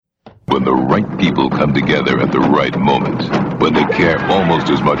When the right people come together at the right moment, when they care almost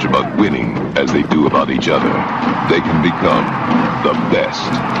as much about winning as they do about each other, they can become the best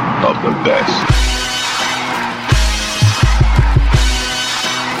of the best.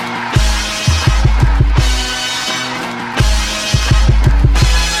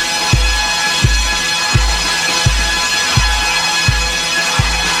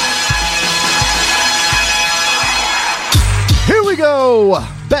 Here we go.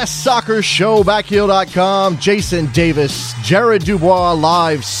 Best Soccer Show, Backheel.com. Jason Davis, Jared DuBois,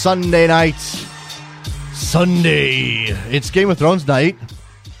 live Sunday night. Sunday. It's Game of Thrones night.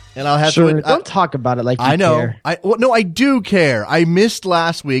 And I'll have to... Don't talk about it like you I know. care. No, I do care. I missed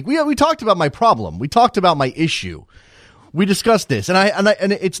last week. We talked about my problem. We talked about my issue. We discussed this. And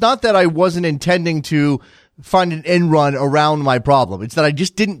it's not that I wasn't intending to find an end run around my problem. It's that I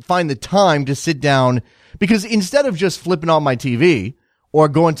just didn't find the time to sit down, because instead of just flipping on my TV or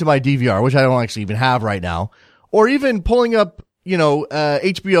going to my DVR, which I don't actually even have right now, or even pulling up,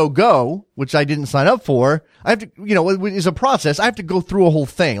 HBO Go, which I didn't sign up for, I have to, it is a process. I have to go through a whole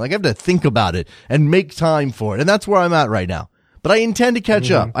thing. Like, I have to think about it and make time for it. And that's where I'm at right now. But I intend to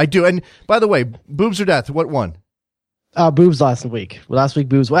catch up. I do. And by the way, boobs or death, what won? Boobs last week. Last week,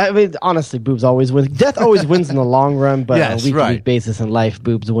 boobs. Well, I mean, honestly, boobs always win. Death always wins in the long run, but on a week-to-week basis in life,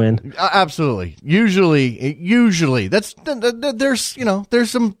 boobs win. Absolutely. Usually. There's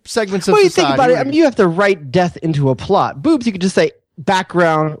some segments of well, you society. Think about it. I mean, you have to write death into a plot. Boobs, you could just say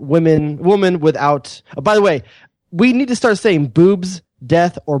background, woman without. Oh, by the way, we need to start saying boobs,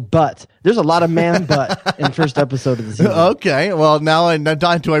 death, or butt. There's a lot of man butt in first episode of the season. Okay, well, now I'm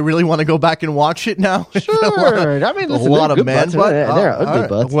dying. Do I really want to go back and watch it now? Sure. I mean, listen, a lot of man butts. butt. They're ugly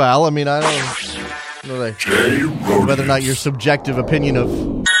butts. Well, I mean, I don't know whether or not your subjective opinion of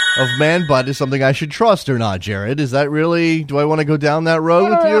man butt is something I should trust or not, Jared. Is that really? Do I want to go down that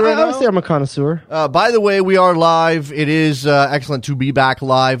road with you right now? I would say I'm a connoisseur. By the way, we are live. It is excellent to be back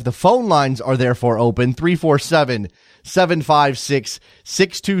live. The phone lines are therefore open.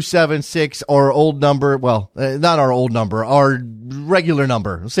 347-756-6276, our old number. Well, not our old number, our regular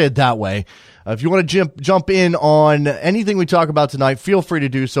number. Let's say it that way. If you want to jump in on anything we talk about tonight, feel free to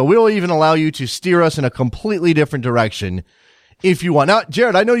do so. We'll even allow you to steer us in a completely different direction if you want. Now,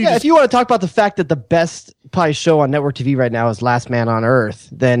 Jared, I know you. Yeah, if you want to talk about the fact that the best probably show on network TV right now is Last Man on Earth,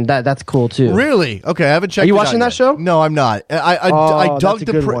 then that's cool too. Really? Okay, I haven't checked. Are you watching that show? No, I'm not. I dug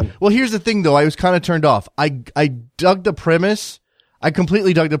the one. Well, here's the thing, though. I was kind of turned off. I dug the premise. I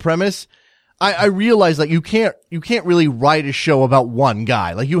completely dug the premise. I realized that you can't really write a show about one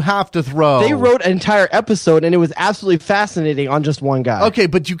guy. Like, you have to throw. They wrote an entire episode, and it was absolutely fascinating on just one guy. Okay,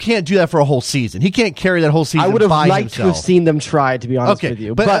 but you can't do that for a whole season. He can't carry that whole season. I would have liked himself. to have seen them try, to be honest with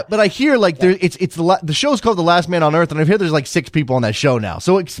you. But I hear like the show's called The Last Man on Earth, and I hear there's like 6 people on that show now.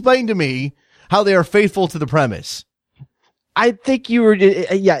 So explain to me how they are faithful to the premise. I think you were.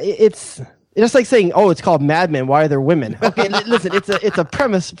 It's just like saying, "Oh, it's called Mad Men. Why are there women?" Okay, listen, it's a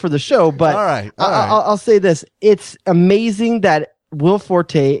premise for the show, but all right. I'll say this: it's amazing that Will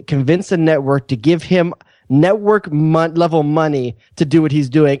Forte convinced a network to give him network level money to do what he's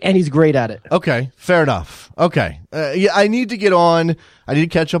doing, and he's great at it. Okay, fair enough. Okay, I need to get on. I need to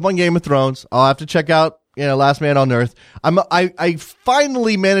catch up on Game of Thrones. I'll have to check out Last Man on Earth. I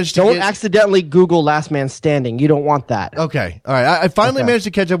finally managed to Don't accidentally Google Last Man Standing. You don't want that. Okay. All right. I finally managed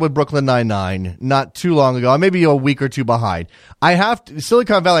to catch up with Brooklyn Nine-Nine not too long ago. I'm maybe a week or two behind. I have to,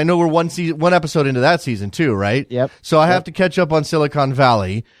 Silicon Valley. I know we're one episode into that season too, right? Yep. So I have to catch up on Silicon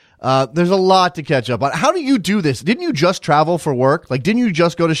Valley. There's a lot to catch up on. How do you do this? Didn't you just travel for work? Like, didn't you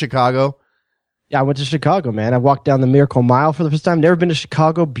just go to Chicago? Yeah, I went to Chicago, man. I walked down the Miracle Mile for the first time. Never been to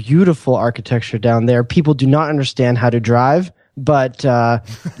Chicago. Beautiful architecture down there. People do not understand how to drive. But, red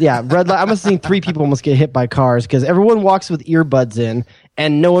light. I must have seen 3 people almost get hit by cars because everyone walks with earbuds in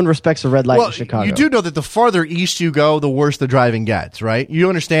and no one respects a red light in Chicago. You do know that the farther east you go, the worse the driving gets, right? You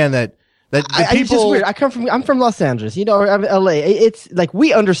understand that it's just weird. I'm from Los Angeles, I'm LA. It's like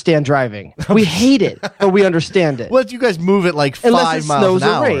we understand driving. We hate it, but we understand it. Well, you guys move it like 5 Unless it miles snows an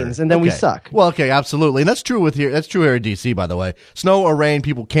hour. or rains, and then we suck. Well, okay, absolutely, and that's true here. That's true here in DC, by the way. Snow or rain,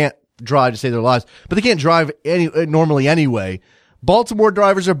 people can't drive to save their lives, but they can't drive normally anyway. Baltimore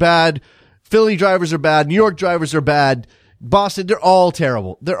drivers are bad. Philly drivers are bad. New York drivers are bad. Boston, they're all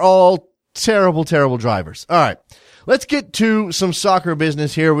terrible. They're all terrible, terrible drivers. All right. Let's get to some soccer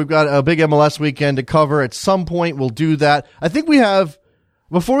business here. We've got a big MLS weekend to cover. At some point, we'll do that. I think we have,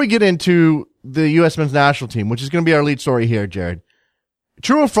 before we get into the U.S. men's national team, which is going to be our lead story here, Jared.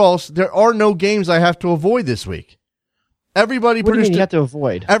 True or false, there are no games I have to avoid this week. Everybody What do you produced. mean you have to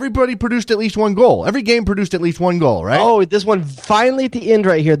avoid? Everybody produced at least one goal. Every game produced at least one goal, right? Oh, this one finally at the end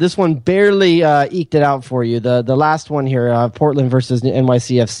right here. This one barely eked it out for you. The last one here, Portland versus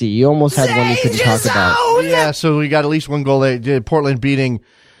NYCFC. You almost had one you couldn't talk about. Yeah, so we got at least one goal. They did Portland beating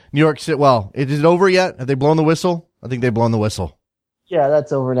New York City. Well, is it over yet? Have they blown the whistle? I think they've blown the whistle. Yeah,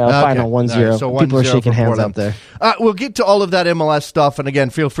 that's over now. Okay. Final 1-0. Right, so People are 1-0 shaking for hands Portland. out there. We'll get to all of that MLS stuff. And again,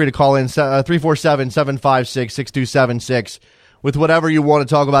 feel free to call in 347-756-6276 with whatever you want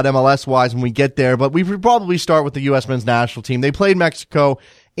to talk about MLS-wise when we get there. But we should probably start with the U.S. men's national team. They played Mexico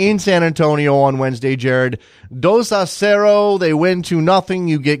in San Antonio on Wednesday, Jared. 2-0. They win 2-0.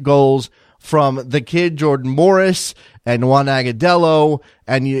 You get goals from the kid Jordan Morris and Juan Agudelo.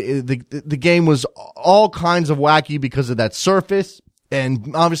 And the game was all kinds of wacky because of that surface.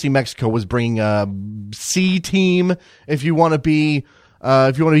 And obviously Mexico was bringing a C team, if you want to be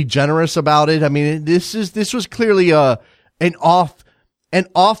generous about it. I mean, this was clearly an off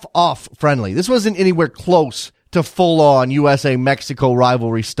friendly. This wasn't anywhere close to full on USA Mexico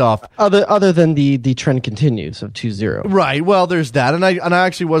rivalry stuff. Other than the trend continues of 2-0. Right. Well, there's that. And I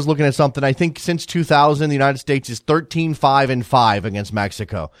actually was looking at something. I think since 2000, the United States is 13-5-5 against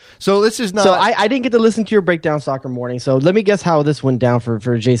Mexico. So this is not. So I didn't get to listen to your breakdown soccer morning. So let me guess how this went down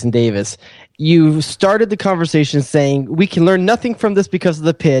for Jason Davis. You started the conversation saying we can learn nothing from this because of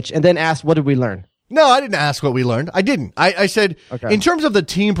the pitch, and then asked, what did we learn? No, I didn't ask what we learned. I didn't. I said, okay. In terms of the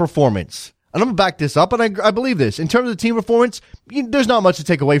team performance, and I'm going to back this up, and I believe this. In terms of the team performance, there's not much to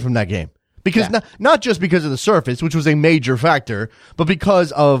take away from that game. Because not just because of the surface, which was a major factor, but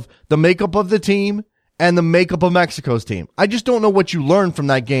because of the makeup of the team and the makeup of Mexico's team. I just don't know what you learned from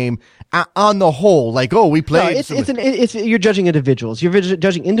that game on the whole. Like, we played. No, you're judging individuals. You're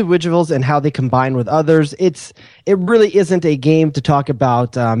judging individuals and how they combine with others. It really isn't a game to talk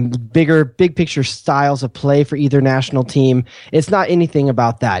about big picture styles of play for either national team. It's not anything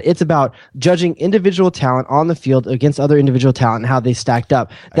about that. It's about judging individual talent on the field against other individual talent and how they stacked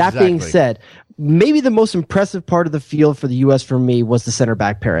up. That being said, maybe the most impressive part of the field for the U.S. for me was the center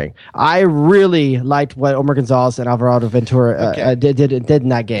back pairing. I really liked what Omar Gonzalez and Alvarado Ventura did in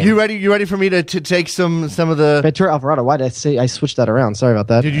that game. You ready for me to take some of the Ventura Alvarado? Why did I say I switched that around? Sorry about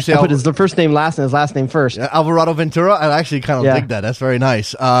that. Did you say I put his first name last and his last name first? Alvarado Ventura? I actually kind of dig that. That's very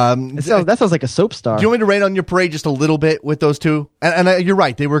nice. That sounds like a soap star. Do you want me to rain on your parade just a little bit with those two? And you're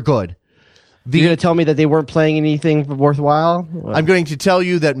right, they were good. You're going to tell me that they weren't playing anything worthwhile? I'm going to tell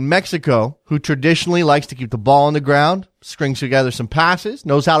you that Mexico, who traditionally likes to keep the ball on the ground, strings together some passes,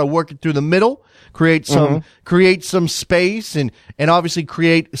 knows how to work it through the middle, create some space, and obviously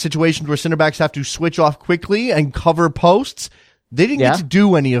create situations where center backs have to switch off quickly and cover posts. They didn't get to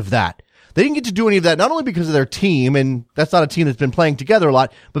do any of that. They didn't get to do any of that, not only because of their team, and that's not a team that's been playing together a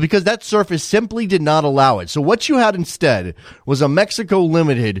lot, but because that surface simply did not allow it. So what you had instead was a Mexico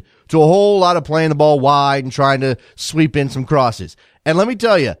limited to a whole lot of playing the ball wide and trying to sweep in some crosses. And let me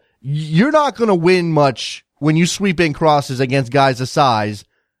tell you, you're not going to win much when you sweep in crosses against guys the size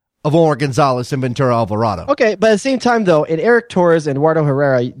of Omar Gonzalez and Ventura Alvarado. Okay, but at the same time, though, in Eric Torres and Eduardo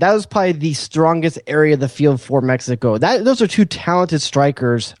Herrera, that was probably the strongest area of the field for Mexico. Those are two talented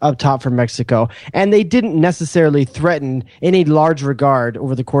strikers up top for Mexico, and they didn't necessarily threaten any large regard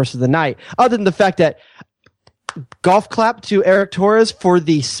over the course of the night, other than the fact that golf clap to Eric Torres for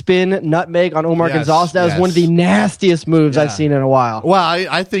the spin nutmeg on Omar Gonzalez. That was one of the nastiest moves I've seen in a while. Well,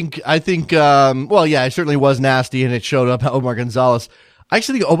 I think, it certainly was nasty, and it showed up Omar Gonzalez. I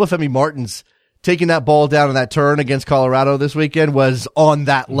actually think Obafemi Martins taking that ball down in that turn against Colorado this weekend was on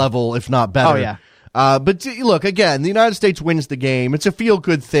that level, if not better. Oh, yeah. But look, again, the United States wins the game. It's a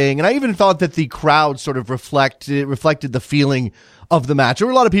feel-good thing. And I even thought that the crowd sort of reflected the feeling of the match. There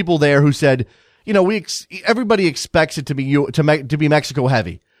were a lot of people there who said, everybody expects it to be Mexico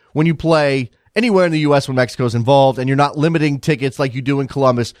heavy when you play anywhere in the U.S. when Mexico's involved, and you're not limiting tickets like you do in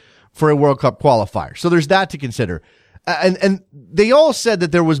Columbus for a World Cup qualifier. So there's that to consider. And they all said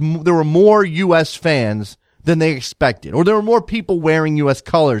that there were more U.S. fans than they expected, or there were more people wearing U.S.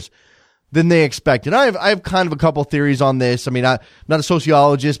 colors than they expected. I have kind of a couple theories on this. I mean, I'm not a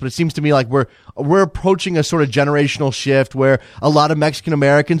sociologist, but it seems to me like we're approaching a sort of generational shift where a lot of Mexican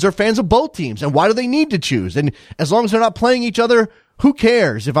Americans are fans of both teams. And why do they need to choose? And as long as they're not playing each other, who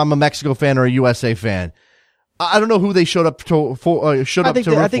cares if I'm a Mexico fan or a USA fan? I don't know who they showed up to root for. I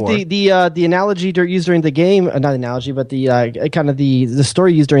think the analogy used during the game, not analogy, but the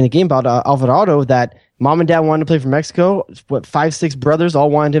story used during the game about Alvarado, that Mom and dad wanted to play for Mexico. 5, 6 brothers all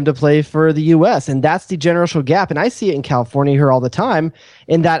wanted him to play for the U.S. And that's the generational gap. And I see it in California here all the time,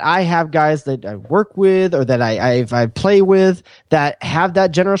 in that I have guys that I work with or that I play with that have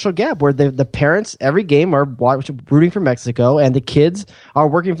that generational gap where the parents every game are rooting for Mexico and the kids are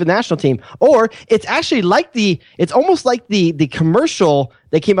working for the national team. Or it's actually it's almost like the commercial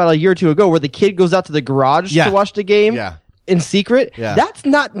that came out a year or two ago where the kid goes out to the garage to watch the game. Yeah. In secret, that's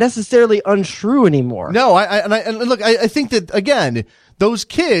not necessarily untrue anymore. No, and look, I think that, again, those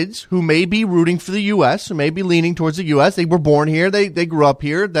kids who may be rooting for the U.S., who may be leaning towards the U.S., they were born here, they grew up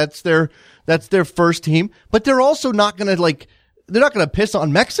here, that's their first team, but they're also not going to, they're not going to piss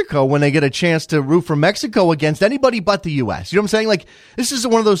on Mexico when they get a chance to root for Mexico against anybody but the U.S. You know what I'm saying? Like, this is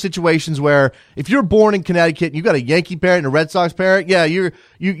one of those situations where if you're born in Connecticut and you got a Yankee parent and a Red Sox parent,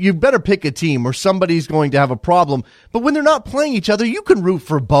 you better pick a team or somebody's going to have a problem. But when they're not playing each other, you can root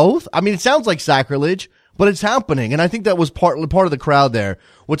for both. I mean, it sounds like sacrilege, but it's happening. And I think that was part of the crowd there,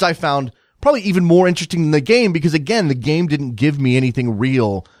 which I found probably even more interesting than the game because, again, the game didn't give me anything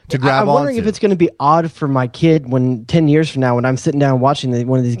real to grab onto. I'm wondering if it's going to be odd for my kid when 10 years from now, when I'm sitting down watching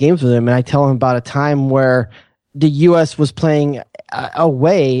one of these games with him and I tell him about a time where the U.S. was playing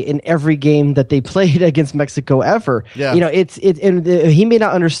away in every game that they played against Mexico ever. Yeah. He may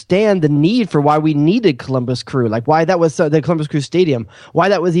not understand the need for why we needed Columbus Crew, like why that was the Columbus Crew Stadium, why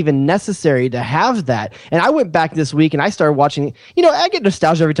that was even necessary to have that. And I went back this week and I started watching, I get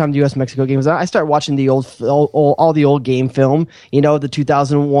nostalgia every time the U.S. Mexico games. I start watching the all the old game film, the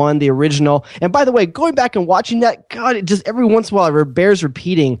 2001, the original. And by the way, going back and watching that, God, it just every once in a while it bears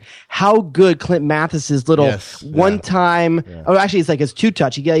repeating how good Clint Mathis's little one-time, actually it's like it's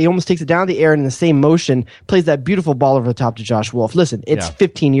two-touch. He almost takes it down the air and in the same motion plays that beautiful ball over the top to Josh Wolf. Listen, it's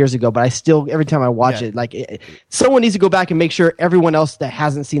 15 years ago, but I still, every time I watch it, someone needs to go back and make sure everyone else that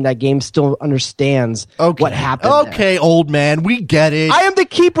hasn't seen that game still understands what happened. Okay, old man, we get it. I am the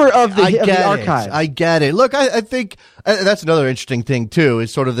keeper of the archive. I get it. Look, I think that's another interesting thing too,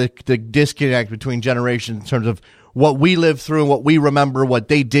 is sort of the disconnect between generations in terms of what we lived through, what we remember, what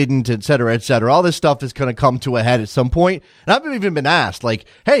they didn't, et cetera, et cetera. All this stuff is going to come to a head at some point. And I've even been asked,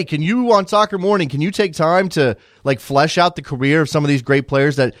 hey, can you on Soccer Morning, can you take time to flesh out the career of some of these great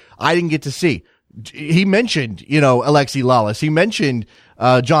players that I didn't get to see? He mentioned, Alexi Lalas. He mentioned,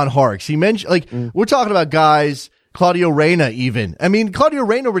 John Harkes. He mentioned, we're talking about guys, Claudio Reyna even. I mean, Claudio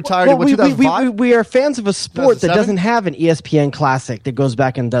Reyna retired in 2005? We are fans of a sport that doesn't have an ESPN Classic that goes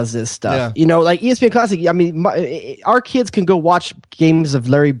back and does this stuff. Yeah. Like ESPN Classic, I mean, our kids can go watch games of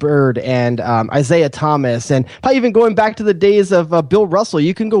Larry Bird and Isaiah Thomas, and probably even going back to the days of Bill Russell.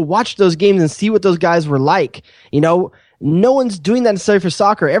 You can go watch those games and see what those guys were like. No one's doing that necessarily for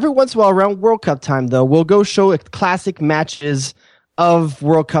soccer. Every once in a while around World Cup time, though, we'll go show classic matches of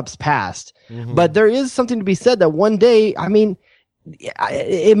World Cups past. Mm-hmm. But there is something to be said that one day, I mean,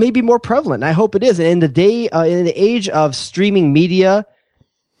 it may be more prevalent. I hope it is. And in the age of streaming media,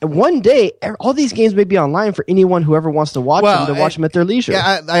 one day, all these games may be online for anyone who ever wants to watch them, to watch them at their leisure.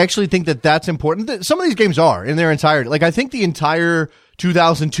 Yeah, I actually think that's important. Some of these games are in their entirety. I think the entire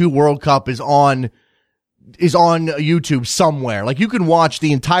 2002 World Cup is on YouTube somewhere. You can watch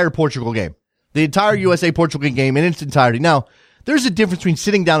the entire Portugal game, the entire USA-Portugal game in its entirety. Now, there's a difference between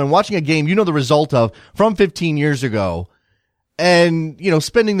sitting down and watching a game the result of from 15 years ago and,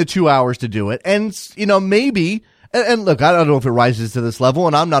 spending the 2 hours to do it. And, maybe, and look, I don't know if it rises to this level,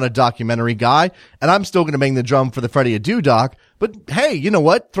 and I'm not a documentary guy, and I'm still going to bang the drum for the Freddie Adu doc, but hey, you know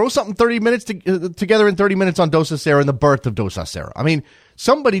what? Throw something 30 minutes together in 30 minutes on Dos a Cero and the birth of Dos a Cero. I mean,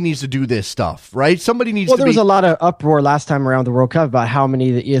 somebody needs to do this stuff, right? Somebody needs to there was a lot of uproar last time around the World Cup about how many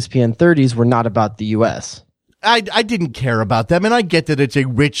of the ESPN 30s were not about the U.S., I didn't care about them, and I get that it's a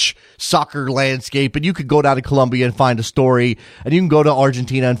rich soccer landscape, and you could go down to Colombia and find a story, and you can go to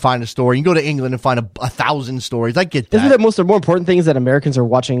Argentina and find a story, you can go to England and find 1,000 stories. I get that. Isn't that the more important thing is that Americans are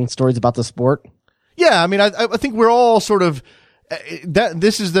watching stories about the sport? Yeah, I mean, I think we're all sort of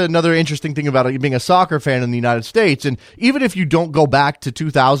this is another interesting thing about being a soccer fan in the United States, and even if you don't go back to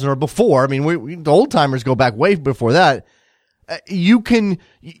 2000 or before, I mean, the old timers go back way before that. You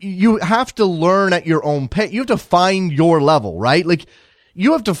have to learn at your own pace. You have to find your level, right?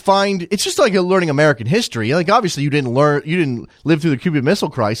 You have to find, it's just like learning American history. Obviously you didn't live through the Cuban Missile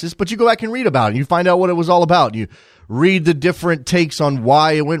Crisis, but you go back and read about it. You find out what it was all about. You read the different takes on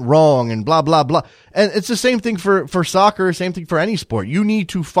why it went wrong and blah, blah, blah. And it's the same thing for soccer, same thing for any sport. You need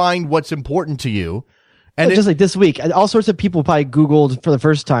to find what's important to you. And just like this week, all sorts of people probably Googled for the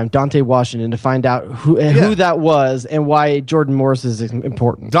first time Dante Washington to find out who that was and why Jordan Morris is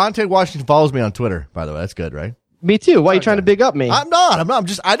important. Dante Washington follows me on Twitter, by the way. That's good, right? Me too. Why are you trying to big up me? I'm not.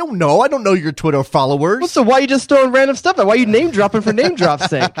 I don't know. I don't know your Twitter followers. Well, so why are you just throwing random stuff out? Why are you name dropping for name drop's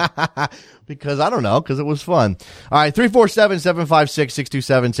sake? Because I don't know, because it was fun. All right,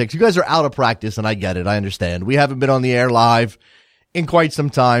 347-756-6276. You guys are out of practice, and I get it. I understand. We haven't been on the air live in quite some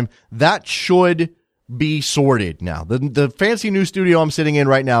time. That should be sorted now. The fancy new studio I'm sitting in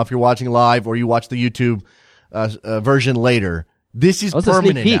right now, if you're watching live or you watch the YouTube version later, this is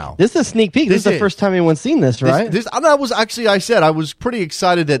permanent now. This is a sneak peek. This is the first time anyone's seen this, right? I was pretty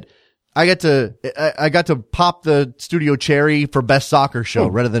excited that I got to pop the studio cherry for best soccer show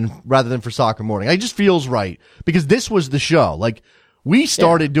rather than for Soccer Morning. It just feels right because this was the show. Like we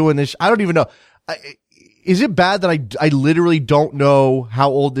started doing this. I don't even know. Is it bad that I literally don't know how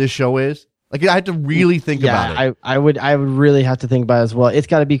old this show is? Like I had to really think about it. I would really have to think about it as well. It's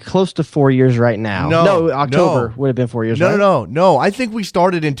got to be close to 4 years right now. No, October would have been 4 years. No. I think we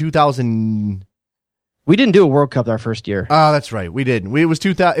started in 2000. We didn't do a World Cup our first year. Oh, that's right. We didn't. It was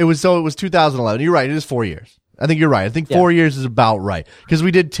 2011. You're right. It is 4 years. I think you're right. I think 4 years is about right because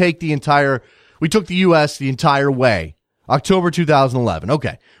we did take we took the U.S. the entire way. October 2011.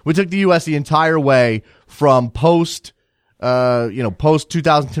 Okay, we took the U.S. the entire way from post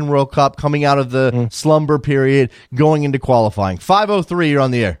 2010 World Cup, coming out of the slumber period, going into qualifying. 503, you're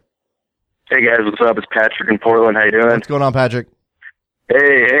on the air. Hey guys, what's up? It's Patrick in Portland. How you doing? What's going on, Patrick?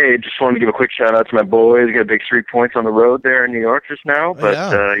 Hey, just wanted to give a quick shout out to my boys. Got a big 3 points on the road there in New York just now, but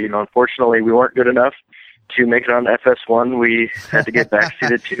unfortunately we weren't good enough to make it on FS1. We had to get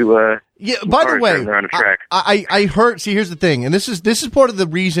backseated to by the way, around the track. I heard. See, here's the thing, and this is part of the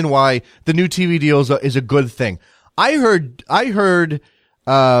reason why the new TV deal is a good thing. I heard, who's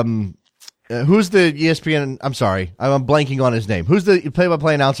the ESPN? I'm sorry, I'm blanking on his name. Who's the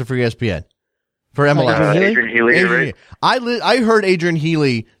play-by-play announcer for ESPN? For MLS? Adrian Healy, right? I heard Adrian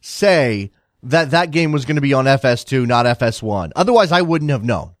Healy say that game was going to be on FS2, not FS1. Otherwise, I wouldn't have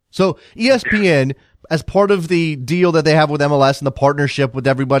known. So ESPN, as part of the deal that they have with MLS and the partnership with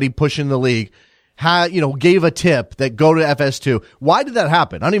everybody pushing the league, gave a tip that go to FS2. Why did that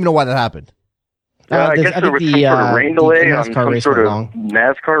happen? I don't even know why that happened. I guess there was some sort of rain delay on some sort of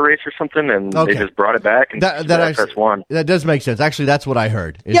NASCAR race or something, and they just brought it back and FS1. That does make sense. Actually, that's what I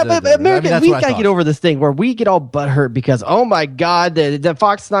heard. But America, we gotta get over this thing where we get all butthurt because, oh my God, the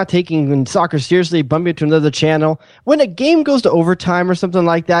Fox is not taking soccer seriously, bumping it to another channel. When a game goes to overtime or something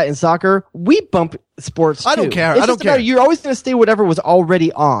like that in soccer, we bump sports too. I don't care. You're always going to stay whatever was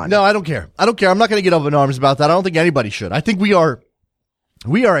already on. No, I don't care. I'm not going to get up in arms about that. I don't think anybody should. I think we are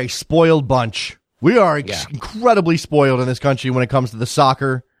a spoiled bunch. We are incredibly spoiled in this country when it comes to the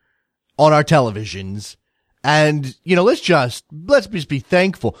soccer on our televisions. And, let's just be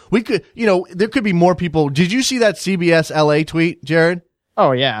thankful. We could, there could be more people. Did you see that CBS LA tweet, Jared?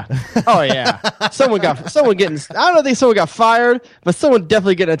 Oh yeah. Someone getting, I don't think someone got fired, but someone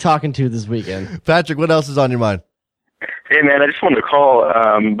definitely getting a talking to this weekend. Patrick, what else is on your mind? Hey man, I just wanted to call,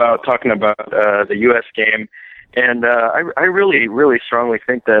 about talking about, the U.S. game. And I really, really strongly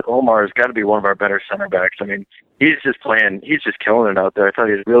think that Omar has got to be one of our better center backs. I mean, he's just killing it out there. I thought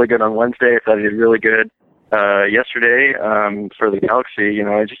he was really good on Wednesday. I thought he did really good yesterday for the Galaxy.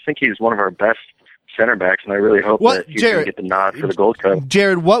 I just think he's one of our best center backs, and I really hope that he's going to get the nod for the Gold Cup.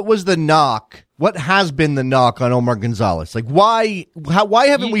 Jared, what was the knock? What has been the knock on Omar Gonzalez? Like, why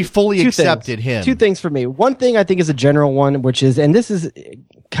haven't we fully accepted him? Two things for me. One thing I think is a general one, which is, and this is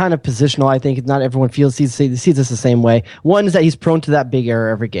kind of positional. I think not everyone sees this the same way. One is that he's prone to that big error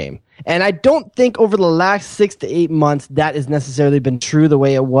every game. And I don't think over the last 6 to 8 months that has necessarily been true the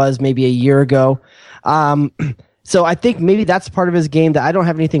way it was maybe a year ago. So I think maybe that's part of his game that I don't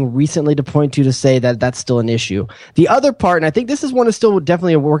have anything recently to point to say that that's still an issue. The other part, and I think this is one is still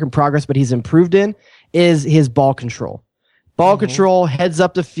definitely a work in progress, but he's improved in, is his ball control. Ball control, heads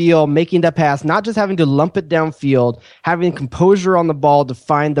up the field, making that pass, not just having to lump it downfield, having composure on the ball to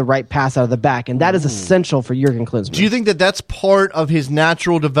find the right pass out of the back. And that is essential for Jurgen Klinsmann. Do you think that that's part of his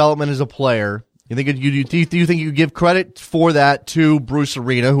natural development as a player? Do you think you give credit for that to Bruce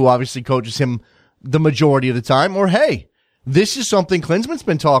Arena, who obviously coaches him the majority of the time? Or, hey, this is something Klinsmann's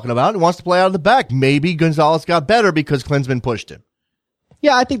been talking about and wants to play out of the back. Maybe Gonzalez got better because Klinsmann pushed him.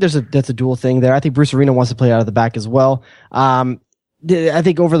 Yeah, I think that's a dual thing there. I think Bruce Arena wants to play out of the back as well. I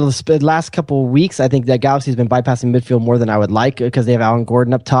think over the last couple of weeks, I think that Galaxy's been bypassing midfield more than I would like because they have Alan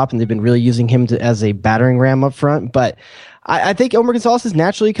Gordon up top and they've been really using him as a battering ram up front. But I think Omar Gonzalez is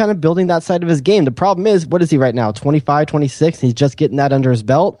naturally kind of building that side of his game. The problem is, what is he right now? 25, 26? He's just getting that under his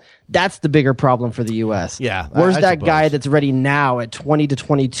belt. That's the bigger problem for the U.S. Yeah. Where's that guy that's ready now at 20 to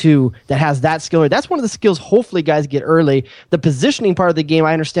 22 that has that skill? That's one of the skills hopefully guys get early. The positioning part of the game,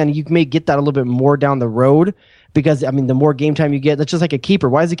 I understand you may get that a little bit more down the road, because, I mean, the more game time you get, that's just like a keeper.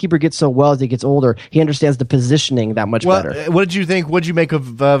 Why does a keeper get so well as he gets older? He understands the positioning that much better. What did you think? What did you make of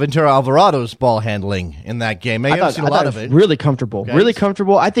Ventura Alvarado's ball handling in that game? I haven't seen a lot of it. Really comfortable. Okay. Really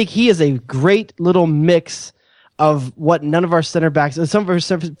comfortable. I think he is a great little mix of what none of our center backs,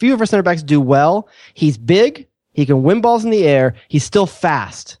 few of our center backs do well. He's big. He can win balls in the air. He's still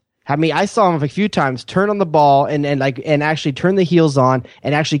fast. I mean, I saw him a few times turn on the ball and actually turn the heels on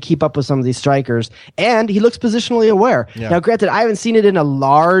and actually keep up with some of these strikers. And he looks positionally aware. Yeah. Now, granted, I haven't seen it in a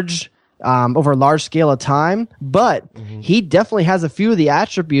over a large scale of time, but he definitely has a few of the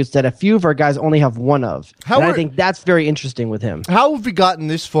attributes that a few of our guys only have one of. And I think that's very interesting with him. How have we gotten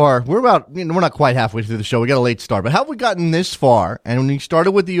this far? We're not quite halfway through the show. We got a late start, but how have we gotten this far? And when we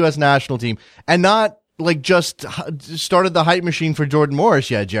started with the U.S. national team and not just started the hype machine for Jordan Morris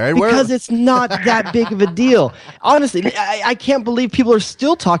yet, Jared? Because it's not that big of a deal. Honestly, I can't believe people are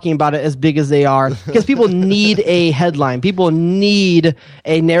still talking about it as big as they are, because people need a headline. People need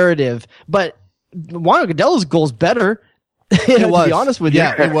a narrative. But Juan Agadelo's goal's better. To be honest with you,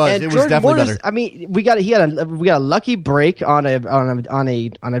 it was. And it was Jordan definitely Morris, better. I mean, we got a lucky break on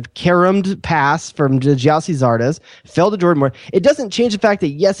a caromed pass from Giassi Zardes, fell to Jordan Morris. It doesn't change the fact that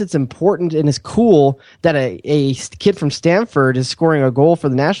yes, it's important and it's cool that a kid from Stanford is scoring a goal for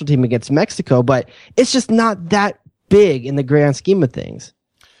the national team against Mexico, but it's just not that big in the grand scheme of things.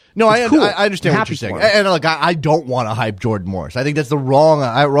 No, I cool. understand what you're saying. And look, I don't want to hype Jordan Morris. I think that's the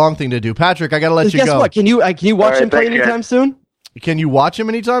wrong thing to do. Patrick, I got to let you go. Guess what? Can you watch him play anytime soon? Can you watch him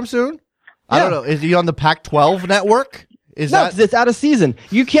anytime soon? Yeah. I don't know. Is he on the Pac-12 network? No, it's out of season.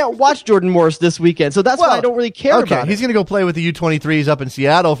 You can't watch Jordan Morris this weekend, so that's why I don't really care about it. He's going to go play with the U23s up in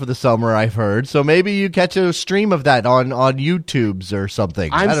Seattle for the summer, I've heard. So maybe you catch a stream of that on YouTubes or something.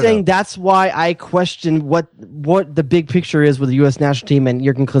 I'm saying that's why I question what the big picture is with the U.S. national team and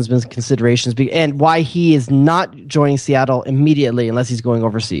Jurgen Klinsmann's considerations, and why he is not joining Seattle immediately unless he's going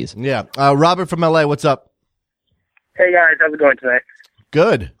overseas. Yeah. Robert from L.A., what's up? Hey, guys. How's it going tonight?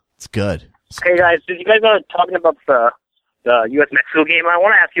 Good. It's good. Hey, guys. Did you guys are talking about the U.S.-Mexico game? I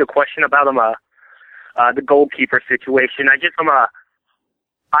want to ask you a question about the goalkeeper situation. I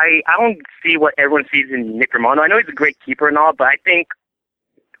don't see what everyone sees in Nick Rimando. I know he's a great keeper and all, but I think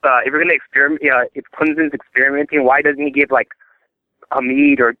if we're going to experiment, if Clemson's experimenting, why doesn't he give like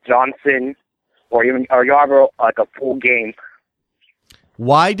Hamid or Johnson or Yarbrough like a full game?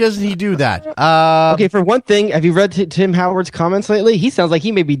 Why doesn't he do that? Okay, for one thing, have you read Tim Howard's comments lately? He sounds like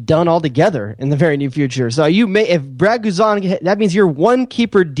he may be done altogether in the very near future. So if Brad Guzan, that means you're one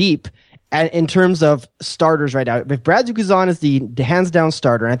keeper deep in terms of starters right now. If Brad Guzan is the hands-down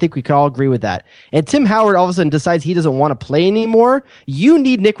starter, and I think we can all agree with that, and Tim Howard all of a sudden decides he doesn't want to play anymore, you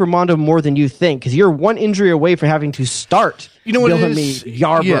need Nick Rimando more than you think, because you're one injury away from having to start Bill Hamid,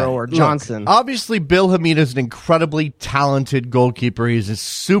 Yarbrough, or Johnson. Look, obviously, Bill Hamid is an incredibly talented goalkeeper. He's a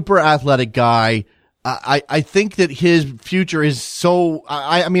super athletic guy. I think that his future is so.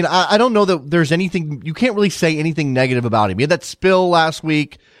 I mean, I don't know that there's anything. You can't really say anything negative about him. He had that spill last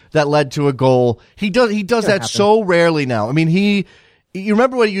week that led to a goal. He does that so rarely now. I mean, you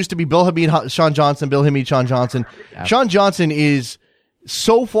remember what it used to be? Bill Hamid, Sean Johnson, Bill Hamid, Sean Johnson. Yeah. Sean Johnson is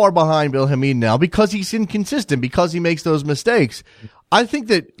so far behind Bill Hamid now because he's inconsistent, because he makes those mistakes. I think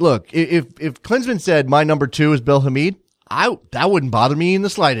that, look, if Klinsmann said my number 2 is Bill Hamid, that wouldn't bother me in the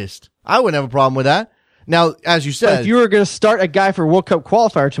slightest. I wouldn't have a problem with that. Now, as you said, but if you were going to start a guy for World Cup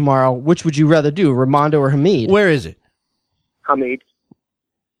qualifier tomorrow, which would you rather do, Rimando or Hamid? Where is it? Hamid.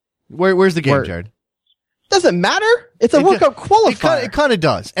 Where's the game, Jared? Doesn't matter. It's a World Cup qualifier. It kind of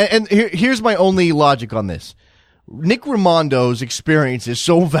does. And here's my only logic on this. Nick Rimando's experience is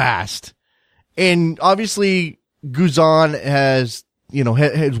so vast, and obviously Guzan has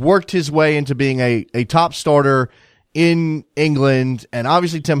worked his way into being a top starter in England, and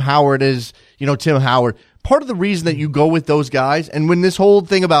obviously Tim Howard is, Tim Howard. Part of the reason that you go with those guys, and when this whole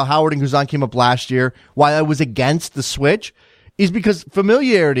thing about Howard and Guzan came up last year, why I was against the switch, is because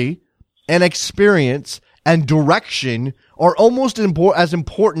familiarity and experience and direction are almost as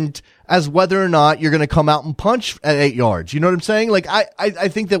important as whether or not you're going to come out and punch at 8 yards. You know what I'm saying? Like, I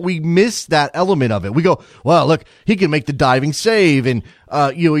think that we miss that element of it. We go, well, look, he can make the diving save, and,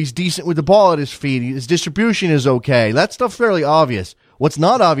 he's decent with the ball at his feet. His distribution is okay. That stuff's fairly obvious. What's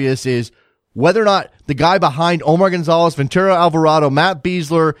not obvious is whether or not the guy behind Omar Gonzalez, Ventura Alvarado, Matt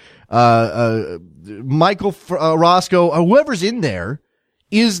Beasler, Michael Roscoe, or whoever's in there,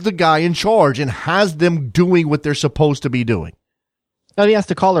 is the guy in charge and has them doing what they're supposed to be doing. Let me ask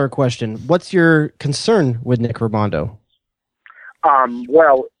the caller a question. What's your concern with Nick Rimando?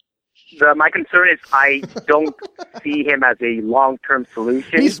 Well, my concern is I don't see him as a long-term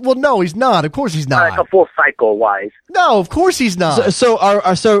solution. No, he's not. Of course he's not. Like a full cycle wise. No, of course he's not.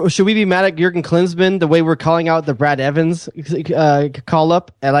 So should we be mad at Jurgen Klinsmann the way we're calling out the Brad Evans call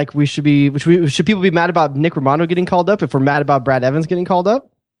up? And like should people be mad about Nick Romano getting called up if we're mad about Brad Evans getting called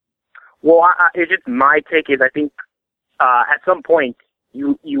up? Well, it's just my take is I think at some point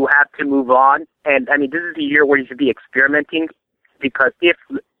you have to move on, and I mean this is the year where you should be experimenting, because if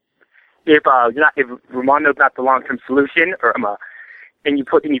Romano's not the long-term solution, and you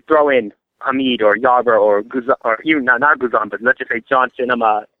throw in Hamid or Yarber or Guzan, or even not Guzan, but let's just say Johnson,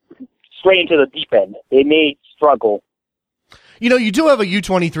 straight into the deep end, they may struggle. You know, you do have a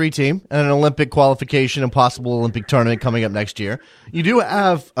U23 team and an Olympic qualification and possible Olympic tournament coming up next year. You do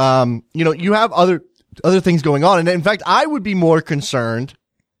have, you have other things going on, and in fact, I would be more concerned.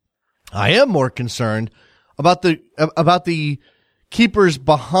 I am more concerned about the keepers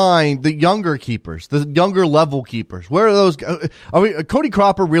behind the younger keepers, the younger level keepers. Where are those? Cody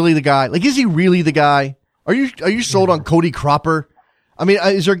Cropper really the guy? Like, is he really the guy? Are you sold on Cody Cropper? I mean,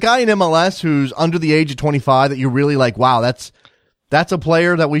 is there a guy in MLS who's under the age of 25 that you're really like, wow, that's a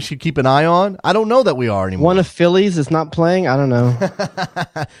player that we should keep an eye on? I don't know that we are anymore. One of Phillies is not playing. I don't know.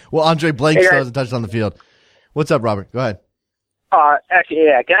 Well, Andre Blank still hasn't touched on the field. What's up, Robert? Go ahead. Actually,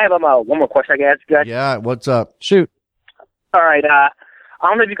 yeah. Can I have one more question I can ask you guys? Yeah. What's up? Shoot. All right. I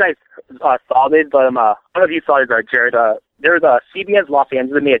don't know if you guys saw this, but I don't know if you saw it, Jared. There's CBS Los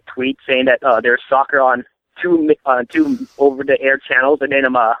Angeles made a tweet saying that there's soccer on two over-the-air channels, and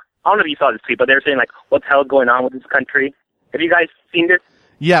then I don't know if you saw this tweet, but they're saying like, what the hell is going on with this country? Have you guys seen this?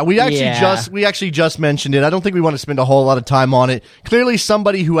 Yeah, we actually just mentioned it. I don't think we want to spend a whole lot of time on it. Clearly,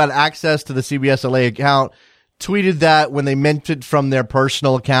 somebody who had access to the CBS LA account tweeted that when they meant it from their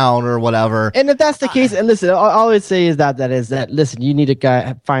personal account or whatever. And if that's the case, and listen, all I would say is that listen, you need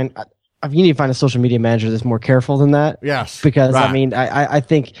to find a social media manager that's more careful than that. Yes, because right. I mean, I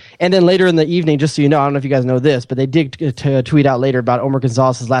think, and then later in the evening, just so you know, I don't know if you guys know this, but they did tweet out later about Omar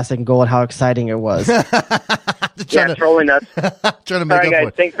Gonzalez's last second goal and how exciting it was. Trolling us. Trying to make all right,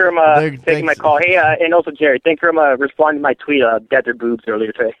 guys. Thanks for taking my call. Hey, and also Jerry, thanks for responding to my tweet. Death or boobs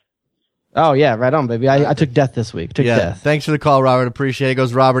earlier today. Oh, yeah, right on, baby. I took death this week. Death. Thanks for the call, Robert. Appreciate it.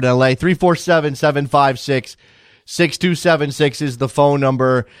 Goes Robert in L.A. 347-756-6276 is the phone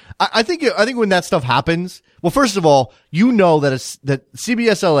number. I think when that stuff happens, well, first of all, you know that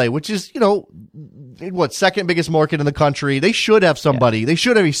CBS LA, which is, second biggest market in the country, they should have somebody. Yeah. They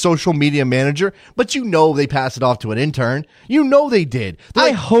should have a social media manager, but they pass it off to an intern. They did. I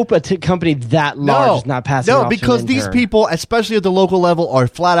hope a company that large is not passing it off to an intern. No, because these people, especially at the local level, are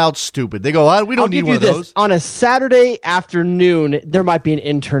flat out stupid. They go, we don't need one of those. On a Saturday afternoon, there might be an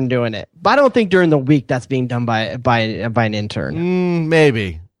intern doing it, but I don't think during the week that's being done by an intern.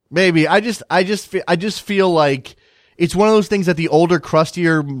 Maybe. I just feel like it's one of those things that the older,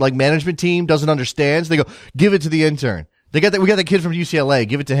 crustier management team doesn't understand. So they go, give it to the intern. We got the kid from UCLA,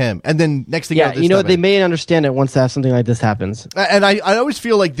 give it to him. And then next thing they may understand it once something like this happens. And I always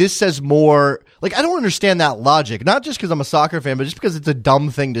feel like this says more, I don't understand that logic, not just because I'm a soccer fan, but just because it's a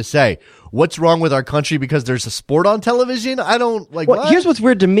dumb thing to say. What's wrong with our country because there's a sport on television? I don't what? Here's what's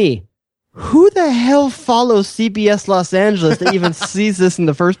weird to me. Who the hell follows CBS Los Angeles that even sees this in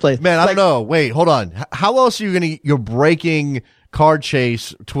the first place? Man, I don't know. Wait, hold on. How else are you're breaking car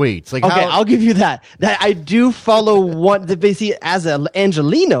chase tweets? I'll give you that. That I do follow one. Basically, as an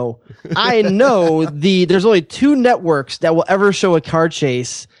Angelino, I know there's only two networks that will ever show a car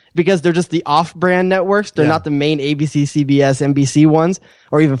chase because they're just the off-brand networks. They're not the main ABC, CBS, NBC ones,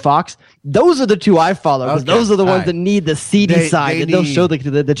 or even Fox. Those are the two I follow because those are the ones that need the seedy side. They'll show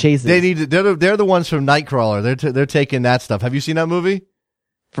the chases. They're the ones from Nightcrawler. They're taking that stuff. Have you seen that movie?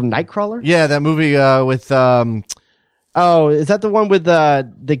 From Nightcrawler? Yeah, that movie with. Oh, is that the one with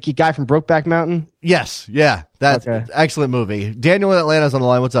the guy from Brokeback Mountain? Yes, yeah, that's excellent movie. Daniel in Atlanta's on the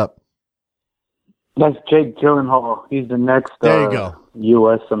line. What's up? That's Jake Gyllenhaal. He's the next there you go.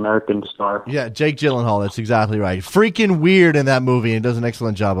 U.S. American star. Yeah, Jake Gyllenhaal. That's exactly right. Freaking weird in that movie and does an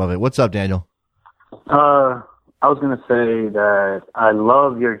excellent job of it. What's up, Daniel? I was going to say that I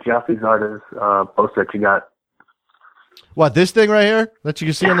love your Jaffy's Artist poster that you got. What, this thing right here that you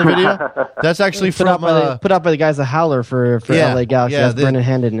can see on the video? That's actually put out by the guys at Howler for LA Galaxy. That's Brendan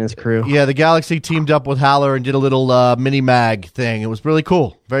Hendon and his crew. Yeah, the Galaxy teamed up with Howler and did a little mini mag thing. It was really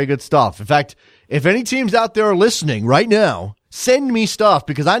cool. Very good stuff. In fact, if any teams out there are listening right now, send me stuff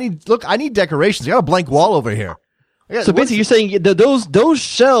because I need decorations. I got a blank wall over here. So basically, you're saying those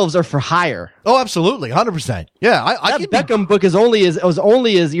shelves are for hire. Oh, absolutely, 100%. Yeah, I that Beckham book was only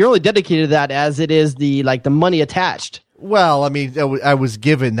as you're only dedicated to that as it is the money attached. Well, I mean, I was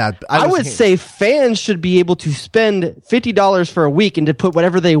given that. I would say fans should be able to spend $50 for a week and to put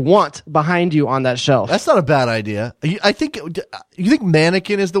whatever they want behind you on that shelf. That's not a bad idea. I think you think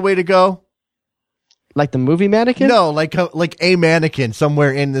mannequin is the way to go. Like the movie Mannequin? No, like a mannequin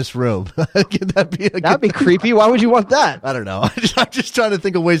somewhere in this room. That'd be creepy. Why would you want that? I don't know. I'm just trying to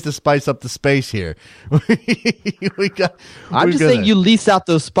think of ways to spice up the space here. I'm just saying you lease out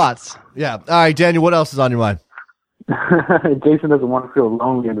those spots. Yeah. All right, Daniel, what else is on your mind? Jason doesn't want to feel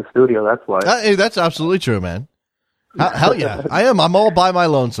lonely in the studio. That's why. Hey, that's absolutely true, man. Hell yeah, I am. I'm all by my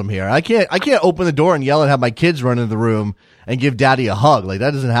lonesome here. I can't open the door and yell and have my kids run into the room and give Daddy a hug. Like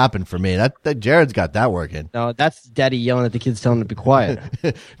that doesn't happen for me. That Jared's got that working. No, that's Daddy yelling at the kids, telling them to be quiet.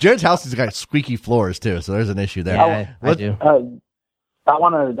 Jared's house has got squeaky floors too, so there's an issue there. Yeah, I do. I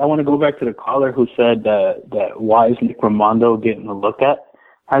want to go back to the caller who said that why is Nick Raimondo getting a look at?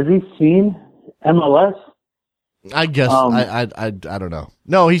 Has he seen MLS? I guess I don't know.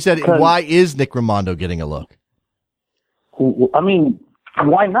 No, he said why is Nick Raimondo getting a look? I mean,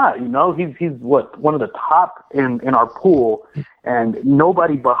 why not? You know, he's one of the top in our pool, and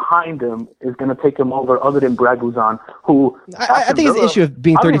nobody behind him is going to take him over other than Brad Guzan, who I think it's the issue of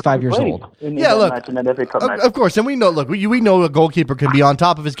being 35 years old. Yeah, look, of course, and we know. Look, we know a goalkeeper can be on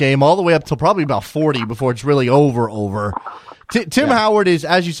top of his game all the way up till probably about 40 before it's really over. Tim Howard is,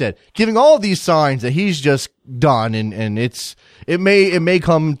 as you said, giving all of these signs that he's just done, and it may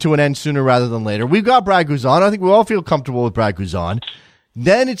come to an end sooner rather than later. We've got Brad Guzan. I think we all feel comfortable with Brad Guzan.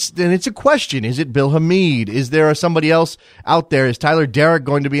 Then it's a question. Is it Bill Hamid? Is there somebody else out there? Is Tyler Derrick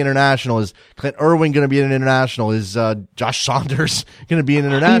going to be international? Is Clint Irwin going to be an international? Is Josh Saunders going to be an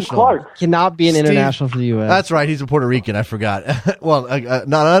international? Steve Clark cannot be an international for the U.S. That's right. He's a Puerto Rican. I forgot. Well,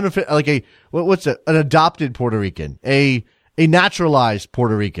 not an adopted Puerto Rican, a naturalized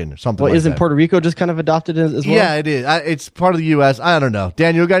Puerto Rican or something like that. Isn't Puerto Rico just kind of adopted as well? Yeah, it is. It's part of the U.S. I don't know.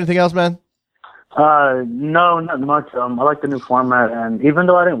 Daniel, you got anything else, man? No, not much. I like the new format, and even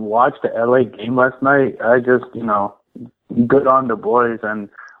though I didn't watch the LA game last night, I just, good on the boys, and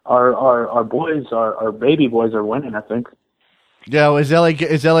our boys, our baby boys are winning, I think. Yeah, is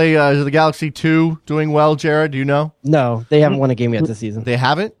the Galaxy 2 doing well, Jared? Do you know? No, they haven't won a game yet this season. They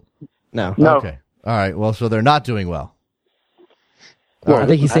haven't? No. Okay. All right. Well, so they're not doing well. Well, I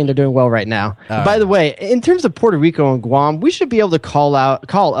think he's saying they're doing well right now. By the way, in terms of Puerto Rico and Guam, we should be able to call up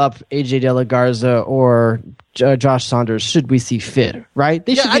AJ De La Garza or Josh Saunders should we see fit, right?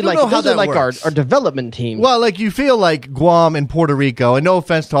 They should be our development team. Well, like you feel like Guam and Puerto Rico, and no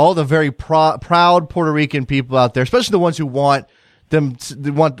offense to all the very proud Puerto Rican people out there, especially the ones who want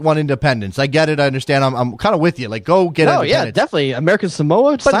independence. I get it. I understand. I'm kind of with you. Like, go get independence. Yeah, definitely. American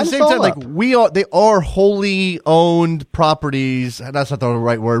Samoa. But at the same time, they are wholly owned properties. That's not the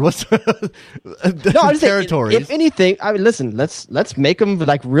right word. What's territories? If anything, I mean, listen. Let's make them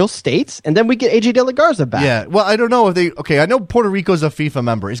like real states, and then we get AJ De La Garza back. Yeah. Well, I don't know if they. Okay, I know Puerto Rico's a FIFA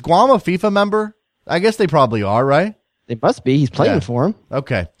member. Is Guam a FIFA member? I guess they probably are, right? They must be. He's playing for him.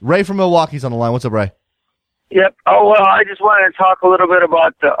 Okay. Ray from Milwaukee's on the line. What's up, Ray? Yep. Oh, well, I just wanted to talk a little bit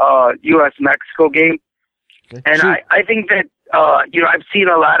about the U.S.-Mexico game. Okay. And I think that, I've seen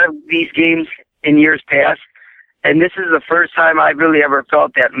a lot of these games in years past, and this is the first time I've really ever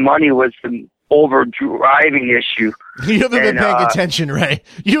felt that money was the over-driving issue. You haven't been paying attention, Ray.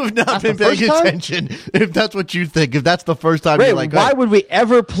 You have not been paying attention, if that's what you think. If that's the first time, Ray, you're like, why would we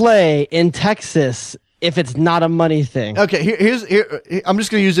ever play in Texas if it's not a money thing? Okay, here, I'm just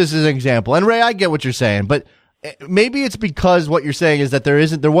going to use this as an example. And Ray, I get what you're saying, but maybe it's because what you're saying is that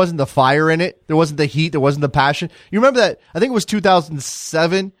there wasn't the fire in it. There wasn't the heat. There wasn't the passion. You remember that? I think it was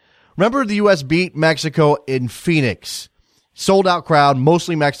 2007. Remember the U.S. beat Mexico in Phoenix. Sold out crowd,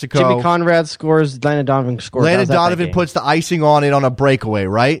 mostly Mexico. Jimmy Conrad scores. Landon Donovan scores. Landon Donovan puts the icing on it on a breakaway,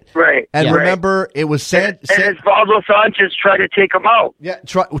 right? Right. And remember, it was and Osvaldo Sanchez tried to take him out. Yeah,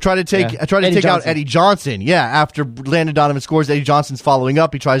 try to take out Eddie Johnson. Yeah, after Landon Donovan scores, Eddie Johnson's following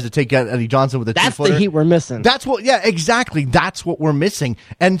up. He tries to take out Eddie Johnson with a That's two-footer. the heat we're missing. That's what. Yeah, exactly. That's what we're missing.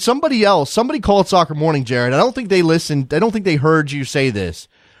 And somebody called Soccer Morning, Jared. I don't think they listened. I don't think they heard you say this,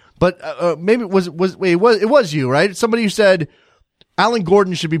 but maybe it was you, right? Somebody who said Alan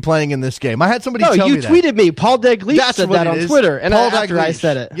Gordon should be playing in this game. I had somebody tell me that. No, you tweeted me. Paul Dalglish said that on Twitter, and after I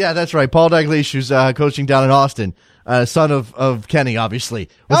said it. Yeah, that's right. Paul Dalglish, who's coaching down in Austin, son of Kenny, obviously.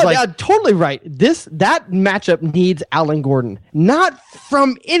 Yeah, totally right. That matchup needs Alan Gordon, not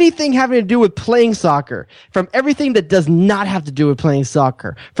from anything having to do with playing soccer, from everything that does not have to do with playing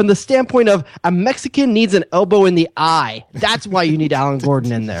soccer, from the standpoint of a Mexican needs an elbow in the eye. That's why you need Alan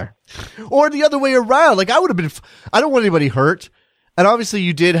Gordon in there. Or the other way around. Like, I would have been. I don't want anybody hurt. And obviously,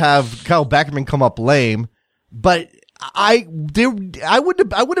 you did have Kyle Beckerman come up lame, but I would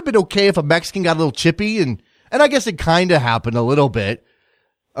have been okay if a Mexican got a little chippy, and I guess it kind of happened a little bit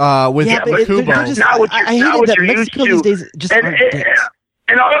with Kubo. I hated that Mexico these days just aren't dicks.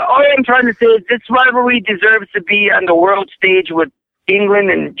 And all I'm trying to say is this rivalry deserves to be on the world stage with England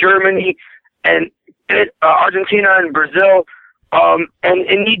and Germany and Argentina and Brazil. And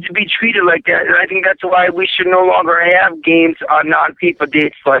it needs to be treated like that. And I think that's why we should no longer have games on non-FIFA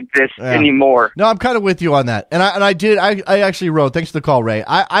dates like this anymore. No, I'm kind of with you on that. And I actually wrote, thanks for the call, Ray.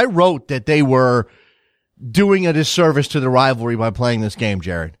 I wrote that they were doing a disservice to the rivalry by playing this game,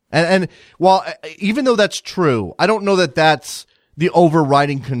 Jared. And while, even though that's true, I don't know that that's the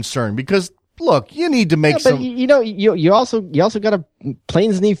overriding concern, because look, you need to make some. But you also got to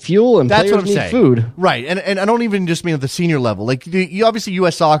planes need fuel and that's players need food, right? And I don't even just mean at the senior level. Like you obviously,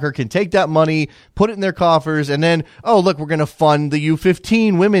 U.S. Soccer can take that money, put it in their coffers, and then look, we're going to fund the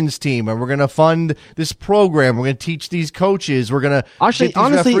U15 women's team, and we're going to fund this program. We're going to teach these coaches. We're going to honestly,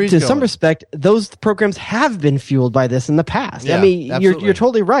 to some respect, those programs have been fueled by this in the past. Yeah, I mean, you're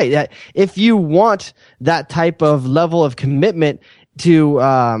totally right. That if you want that type of level of commitment to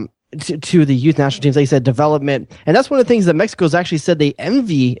the youth national teams, like you said, development. And that's one of the things that Mexico's actually said they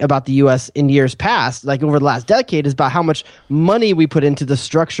envy about the U.S. in years past, like over the last decade, is about how much money we put into the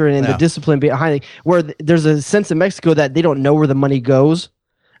structure and the discipline behind it, where there's a sense in Mexico that they don't know where the money goes.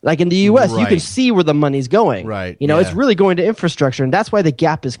 Like in the U.S., you can see where the money's going. Right. It's really going to infrastructure, and that's why the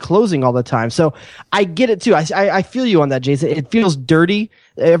gap is closing all the time. So I get it too. I feel you on that, Jason. It feels dirty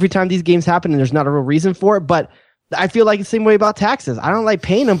every time these games happen, and there's not a real reason for it, but I feel like the same way about taxes. I don't like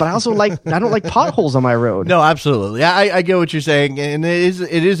paying them, but I also I don't like potholes on my road. No, absolutely. I get what you're saying, and it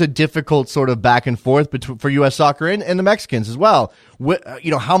is a difficult sort of back and forth for U.S. Soccer and the Mexicans as well.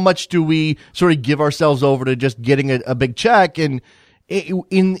 How much do we sort of give ourselves over to just getting a big check, and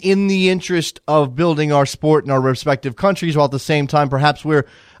in the interest of building our sport in our respective countries, while at the same time perhaps we're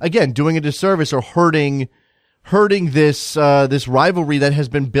again doing a disservice or hurting this rivalry that has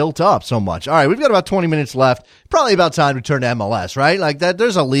been built up so much. All right, we've got about 20 minutes left. Probably about time to turn to MLS, right? Like that,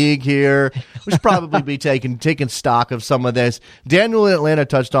 there's a league here. We should probably be taking stock of some of this. Daniel in Atlanta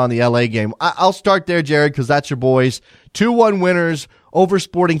touched on the LA game. I'll start there, Jared, because that's your boys. 2-1 winners over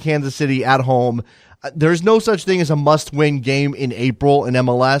Sporting Kansas City at home. There's no such thing as a must-win game in April in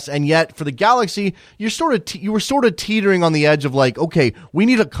MLS, and yet for the Galaxy, you were sort of teetering on the edge of like, okay, we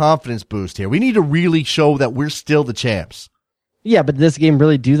need a confidence boost here. We need to really show that we're still the champs. Yeah, but did this game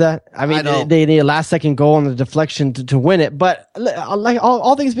really do that? I mean, they need a last-second goal on the deflection to win it. But like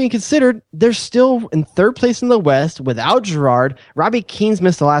all things being considered, they're still in third place in the West without Gerrard. Robbie Keane's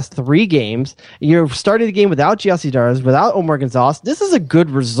missed the last 3 games. You're starting the game without Giassi Darras, without Omar Gonzalez. This is a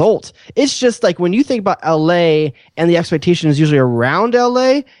good result. It's just like when you think about LA and the expectation is usually around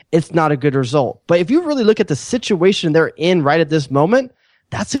LA, it's not a good result. But if you really look at the situation they're in right at this moment,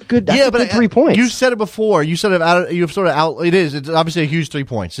 that's a good 3 points. You said it before. It's obviously a huge 3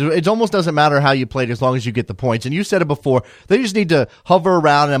 points. It almost doesn't matter how you played as long as you get the points. And you said it before. They just need to hover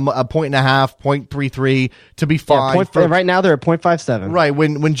around a 1.5, 0.33 to be fine. Right now they're at 0.57. Right.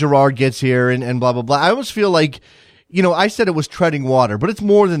 When Gerrard gets here and blah, blah, blah. I almost feel like, I said it was treading water, but it's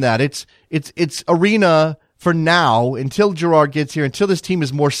more than that. It's arena for now until Gerrard gets here, until this team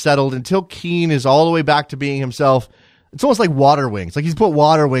is more settled, until Keane is all the way back to being himself. It's almost like water wings. Like he's put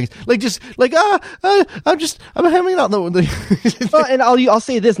water wings. Like just like I'm hanging out. Well, and I'll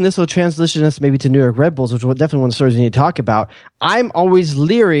say this, and this will transition us maybe to New York Red Bulls, which is definitely one of the stories we need to talk about. I'm always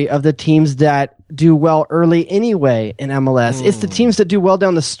leery of the teams that do well early anyway in MLS. It's the teams that do well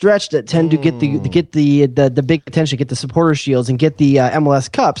down the stretch that tend to get the big attention, get the supporter shields, and get the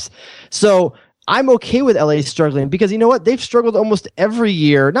MLS Cups. So I'm okay with LA struggling because you know what? They've struggled almost every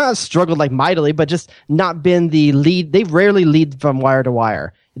year. Not struggled like mightily, but just not been the lead. They rarely lead from wire to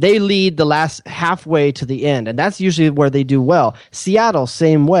wire. They lead the last halfway to the end, and that's usually where they do well. Seattle,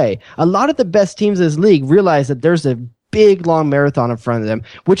 same way. A lot of the best teams in this league realize that there's a big, long marathon in front of them,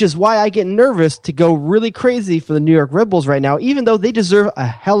 which is why I get nervous to go really crazy for the New York Red Bulls right now, even though they deserve a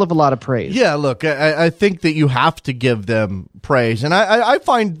hell of a lot of praise. Yeah, look, I think that you have to give them praise, and I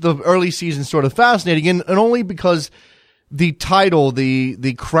find the early season sort of fascinating, and only because the title,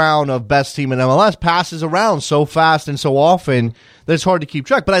 the crown of best team in MLS passes around so fast and so often that it's hard to keep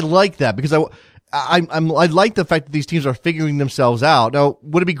track. But I like that because I like the fact that these teams are figuring themselves out. Now,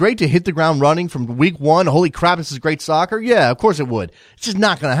 would it be great to hit the ground running from week 1? Holy crap, this is great soccer. Yeah, of course it would. It's just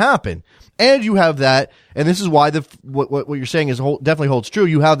not going to happen. And you have that, and this is why what you're saying is definitely holds true.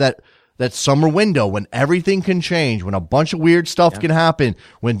 You have that that summer window when everything can change, when a bunch of weird stuff can happen,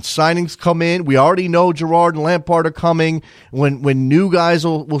 when signings come in. We already know Gerard and Lampard are coming. When new guys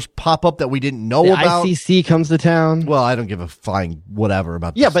will pop up that we didn't know about. ICC comes to town. Well, I don't give a flying whatever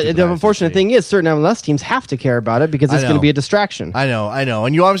about. Yeah, but the unfortunate thing is, certain MLS teams have to care about it because it's going to be a distraction. I know,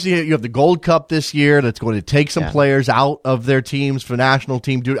 and you obviously you have the Gold Cup this year that's going to take some players out of their teams for national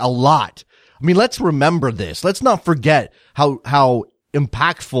team duty. A lot. I mean, let's remember this. Let's not forget how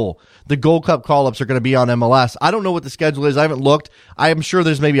impactful the Gold Cup call-ups are going to be on MLS. I don't know what the schedule is. I haven't looked. I am sure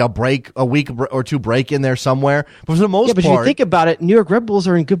there's maybe a week or two break in there somewhere. But for the most part, if you think about it, New York Red Bulls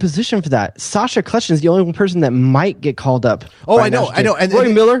are in good position for that. Sasha Kljestan is the only person that might get called up. Oh, I know. And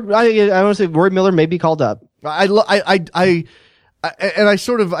Roy Miller, I want to say Roy Miller may be called up. I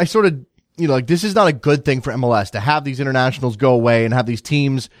sort of, like, this is not a good thing for MLS to have these internationals go away and have these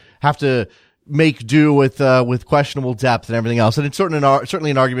teams have to make do with questionable depth and everything else. And it's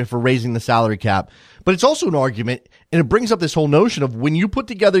certainly an argument for raising the salary cap, but it's also an argument, and it brings up this whole notion of when you put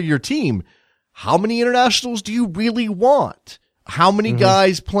together your team, how many internationals do you really want? How many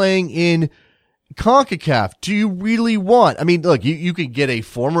guys playing in CONCACAF do you really want? I mean, look, you could get a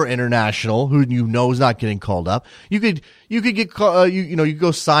former international who you know is not getting called up. You could get, you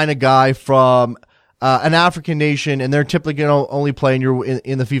go sign a guy from an African nation, and they're typically going to only play in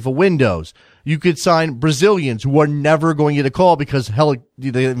the FIFA windows. You could sign Brazilians who are never going to get a call because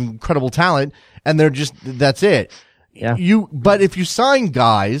they have incredible talent, and that's it. Yeah. But if you sign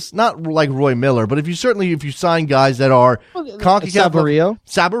guys, not like Roy Miller, but if you sign guys that are CONCACAF,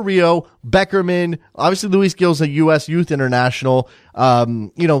 Saborio, Beckerman, obviously Luis Gil's a U.S. Youth International.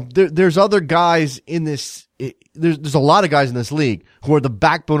 There's other guys in this. There's a lot of guys in this league who are the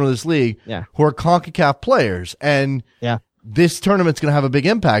backbone of this league, who are CONCACAF players, and this tournament's going to have a big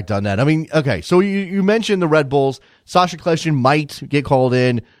impact on that. I mean, okay, so you mentioned the Red Bulls. Sasha Kljestan might get called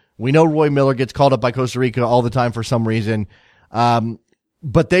in. We know Roy Miller gets called up by Costa Rica all the time for some reason.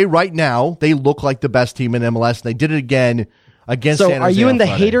 But right now, they look like the best team in MLS, and they did it again against San Jose. So are you in the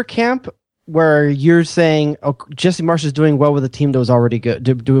hater camp where you're saying, Jesse Marsch is doing well with a team that was already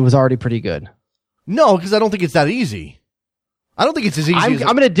good, was already pretty good? No, because I don't think it's that easy. I don't think it's as easy.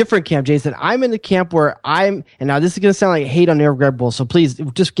 I'm in a different camp, Jason. I'm in the camp where and now this is going to sound like hate on New York Red Bulls, so please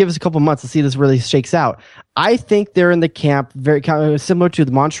just give us a couple months to see this really shakes out. I think they're in the camp very kind of similar to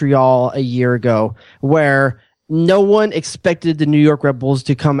the Montreal a year ago, where no one expected the New York Red Bulls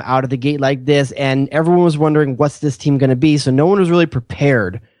to come out of the gate like this, and everyone was wondering what's this team going to be, so no one was really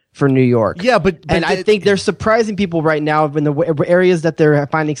prepared for New York. Yeah, but I think they're surprising people right now in the areas that they're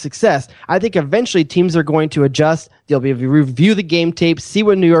finding success. I think eventually teams are going to adjust. They'll be able to review the game tape, see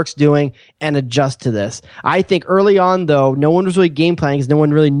what New York's doing, and adjust to this. I think early on, though, no one was really game planning because no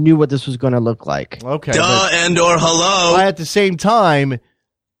one really knew what this was going to look like. Okay. Duh and or hello. At the same time,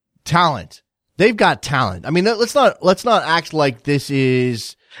 talent. They've got talent. I mean, let's not act like this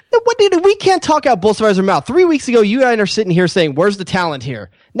is... We can't talk out both sides of our mouth. 3 weeks ago, you and I are sitting here saying, "Where's the talent here?"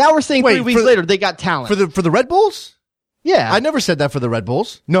 Now we're saying 3 weeks later they got talent for the Red Bulls. Yeah, I never said that for the Red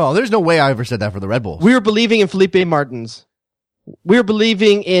Bulls. No, there's no way I ever said that for the Red Bulls. We were believing in Felipe Martins. We were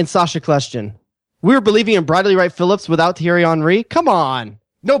believing in Sasha Kljestan. We were believing in Bradley Wright Phillips without Thierry Henry. Come on.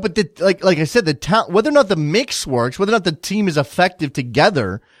 No, but like I said, the talent, whether or not the mix works, whether or not the team is effective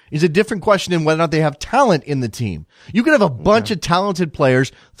together, is a different question than whether or not they have talent in the team. You could have a bunch of talented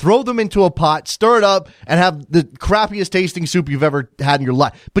players, throw them into a pot, stir it up, and have the crappiest tasting soup you've ever had in your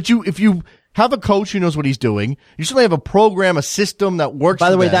life. But if you have a coach who knows what he's doing, you certainly have a program, a system that works.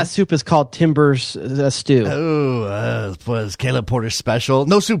 By the way, them. that soup is called Timbers stew. Oh, was Caleb Porter's special?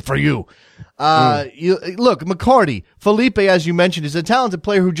 No soup for you. Look, McCarty, Felipe, as you mentioned, is a talented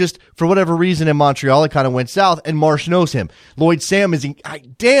player who just, for whatever reason in Montreal, it kind of went south, and Marsh knows him. Lloyd Sam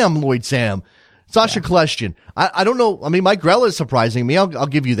damn Lloyd Sam. Sasha Kljestan. I don't know. I mean, Mike Grella is surprising me. I'll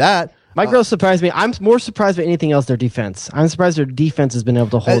give you that. Mike Grella surprised me. I'm more surprised by anything else, their defense. I'm surprised their defense has been able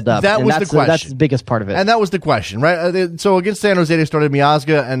to hold up. That was the question. That's the biggest part of it. And that was the question, right? So against San Jose, they started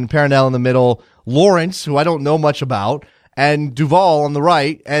Miazga and Paranel in the middle, Lawrence, who I don't know much about, and Duval on the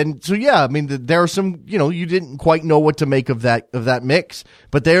right. And so, yeah, I mean, there are some, you didn't quite know what to make of that mix,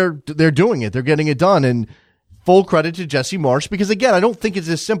 but they're doing it. They're getting it done. And full credit to Jesse Marsch, because again, I don't think it's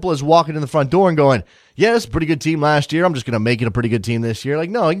as simple as walking in the front door and going, yeah, it's a pretty good team last year. I'm just going to make it a pretty good team this year. Like,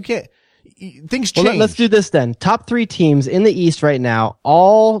 no, you can't. Things change. Well, let's do this then. Top 3 teams in the East right now,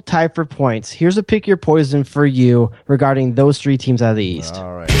 all tied for points. Here's a pick your poison for you regarding those 3 teams out of the East.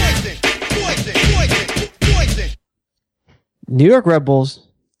 All right. New York Red Bulls,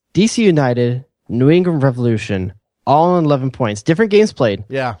 DC United, New England Revolution, all on 11 points. Different games played.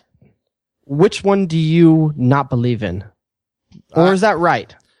 Yeah. Which one do you not believe in? Or is that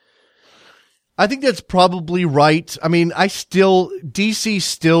right? I think that's probably right. I mean, DC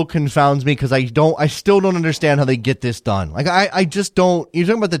still confounds me because I still don't understand how they get this done. Like, I just don't. You're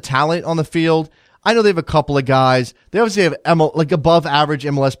talking about the talent on the field. I know they have a couple of guys. They obviously have above average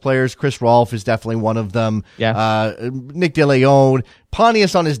MLS players. Chris Rolfe is definitely one of them. Yeah. Nick DeLeon.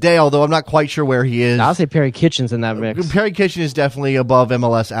 Pontius on his day, although I'm not quite sure where he is. I'll say Perry Kitchen's in that mix. Perry Kitchen is definitely above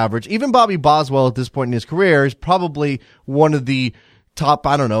MLS average. Even Bobby Boswell at this point in his career is probably one of the top,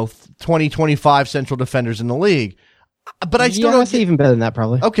 20, 25 central defenders in the league. But I still don't. I'd say even better than that,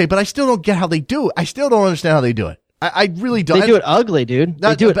 probably. Okay, but I still don't get how they do it. I still don't understand how they do it. I really don't. They do it ugly, dude.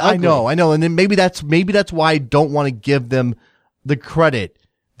 They do it ugly. I know. And then maybe that's why I don't want to give them the credit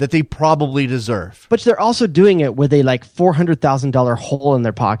that they probably deserve. But they're also doing it with a $400,000 hole in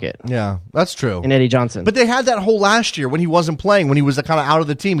their pocket. Yeah, that's true. In Eddie Johnson. But they had that hole last year when he wasn't playing, when he was kind of out of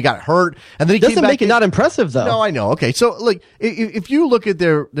the team. He got hurt, and then he doesn't came back make it not impressive though. No, I know. Okay, so look, if you look at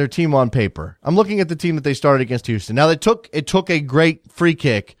their team on paper, I'm looking at the team that they started against Houston. Now it took a great free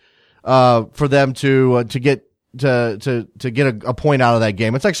kick for them to get a point out of that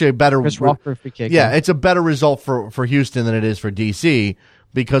game. It's actually a better free kick. Yeah, it's a better result for Houston than it is for DC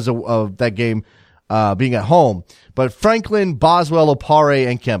because of that game being at home. But Franklin, Boswell, Opare,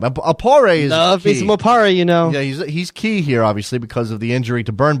 and Kemp. Opare is love key. some Opare, Yeah, he's key here, obviously, because of the injury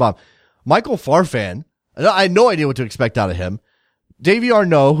to Birnbaum. Michael Farfan, I had no idea what to expect out of him. Davey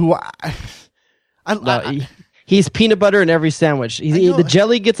Arnaud, who he's peanut butter in every sandwich. The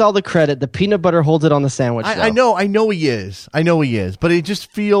jelly gets all the credit. The peanut butter holds it on the sandwich. I know he is. But it just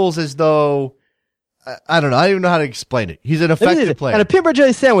feels as though, I don't know. I don't even know how to explain it. He's an effective player. On a peanut butter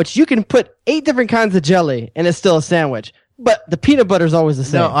jelly sandwich, you can put 8 different kinds of jelly and it's still a sandwich. But the peanut butter is always the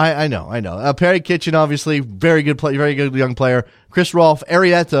same. No, I know. Perry Kitchen, obviously, very good young player. Chris Rolfe,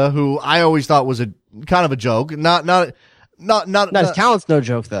 Arrieta, who I always thought was a kind of a joke. Not his talent's no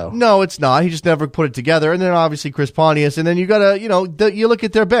joke though. No, it's not. He just never put it together. And then obviously Chris Pontius. And then you gotta, you look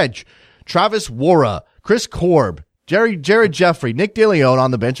at their bench. Travis Wara, Chris Korb, Jared Jeffrey, Nick DeLeon on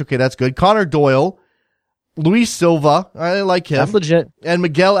the bench. Okay, that's good. Connor Doyle, Luis Silva. I like him. That's legit. And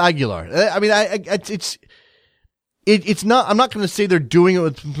Miguel Aguilar. I mean, it's not, I'm not going to say they're doing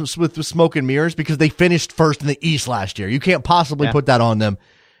it with smoke and mirrors because they finished first in the East last year. You can't possibly put that on them.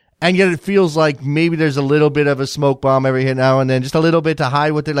 And yet it feels like maybe there's a little bit of a smoke bomb every now and then, just a little bit to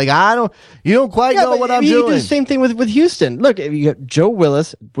hide what they're like. You don't quite know what I'm doing. You do the same thing with Houston. Look, you got Joe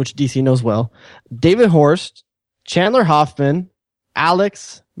Willis, which DC knows well, David Horst, Chandler Hoffman,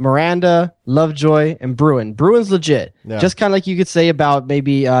 Alex, Miranda, Lovejoy, and Bruin. Bruin's legit. Yeah. Just kind of like you could say about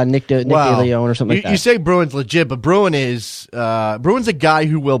maybe Nick DeLeon or something like that. You say Bruin's legit, but Bruin's a guy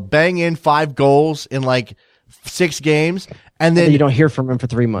who will bang in 5 goals in 6 games. And then you don't hear from him for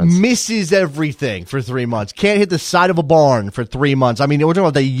 3 months. Misses everything for 3 months. Can't hit the side of a barn for 3 months. I mean, we're talking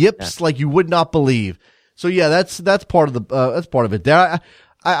about the yips like you would not believe. So yeah, that's part of it there.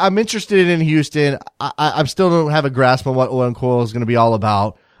 I'm interested in Houston. I still don't have a grasp on what Owen Coyle is going to be all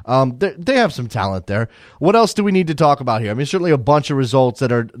about. They have some talent there. What else do we need to talk about here? I mean, certainly a bunch of results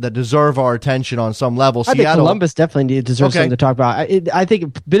that deserve our attention on some level. I think Columbus definitely deserves something to talk about. I think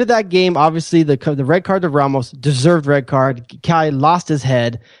a bit of that game, obviously, the red card to Ramos, deserved red card. Kai lost his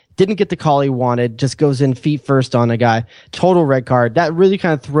head, didn't get the call he wanted, just goes in feet first on a guy. Total red card. That really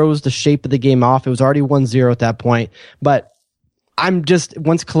kind of throws the shape of the game off. It was already 1-0 at that point. But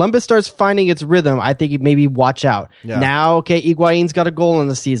once Columbus starts finding its rhythm, I think maybe watch out. Yeah. Now, okay, Higuain's got a goal in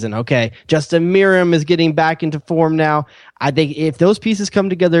the season. Okay, Justin Miriam is getting back into form now. I think if those pieces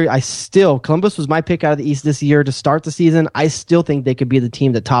come together, Columbus was my pick out of the East this year to start the season. I still think they could be the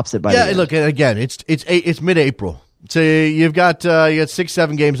team that tops it by the end. Look, again, it's mid-April. So you've got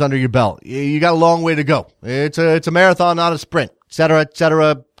 6-7 games under your belt. You got a long way to go. It's a marathon, not a sprint. Et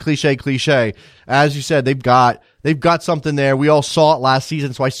cetera, cliche. As you said, they've got something there. We all saw it last season.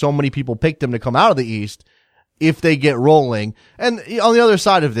 That's why so many people picked them to come out of the East if they get rolling. And on the other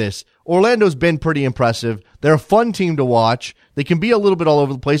side of this, Orlando's been pretty impressive. They're a fun team to watch. They can be a little bit all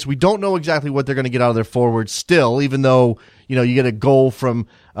over the place. We don't know exactly what they're going to get out of their forwards still, even though, you get a goal from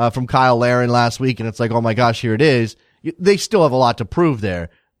Kyle Larin last week and it's like, oh my gosh, here it is. They still have a lot to prove there.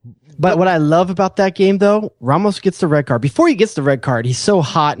 But what I love about that game, though, Ramos gets the red card. Before he gets the red card, he's so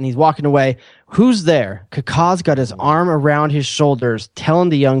hot and he's walking away. Who's there? Kaká's got his arm around his shoulders, telling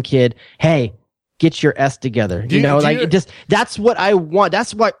the young kid, hey, get your S together. That's what I want.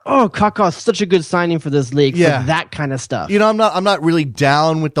 That's why, Kaká's such a good signing for this league, for that kind of stuff. I'm not really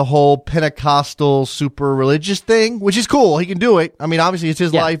down with the whole Pentecostal super religious thing, which is cool. He can do it. I mean, obviously it's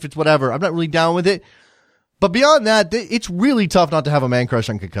his life. It's whatever. I'm not really down with it. But beyond that, it's really tough not to have a man crush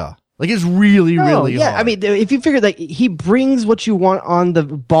on Kaká. It's really hard. I mean, if you figure that he brings what you want on the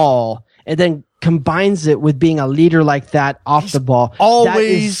ball, and then combines it with being a leader like that off the ball.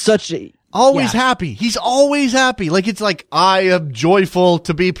 Always Yeah. happy. He's always happy. Like, it's like, I am joyful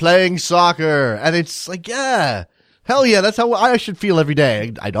to be playing soccer. And it's like, yeah, hell yeah, that's how I should feel every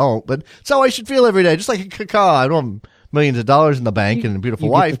day. I don't, but it's how I should feel every day. Just like a Kaká. I don't have millions of dollars in the bank and a beautiful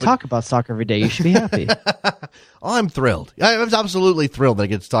you wife. Get to talk about soccer every day. You should be happy. Oh, I'm thrilled. I'm absolutely thrilled that I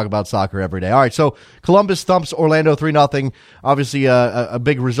get to talk about soccer every day. All right, so Columbus thumps Orlando 3-0. Obviously, a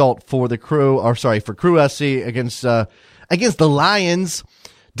big result for the for Crew SC against the Lions.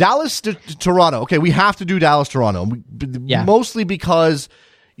 Dallas to Toronto. Okay, we have to do Dallas Toronto. Mostly because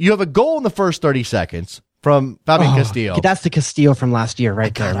you have a goal in the first 30 seconds from Fabian Castillo. That's the Castillo from last year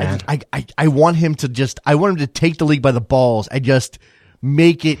right there, man. I want him to take the league by the balls and just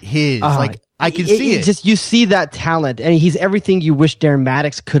make it his. I can see it. Just you see that talent, and he's everything you wish Darren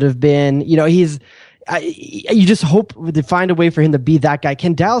Maddox could have been. You know, you just hope to find a way for him to be that guy.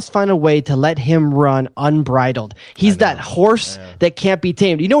 Can Dallas find a way to let him run unbridled? He's that horse that can't be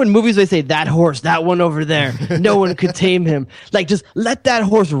tamed. You know, in movies they say, that horse, that one over there, no one could tame him. Like, just let that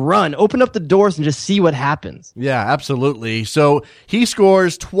horse run. Open up the doors and just see what happens. Yeah, absolutely. So he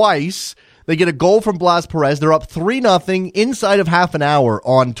scores twice. They get a goal from Blas Perez. They're up 3-0 inside of half an hour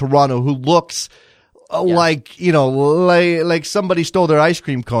on Toronto, who looks like somebody stole their ice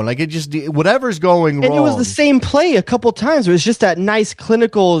cream cone. Like, it just, whatever's going wrong. And it was the same play a couple times. It was just that nice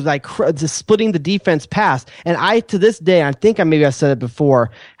clinical, just splitting the defense pass. And to this day, I think I've said it before.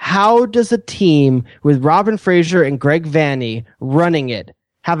 How does a team with Robin Fraser and Greg Vanney running it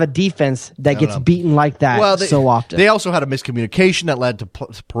have a defense that gets beaten like that so often? They also had a miscommunication that led to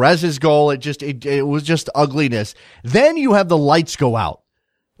Perez's goal. It was just ugliness. Then you have the lights go out.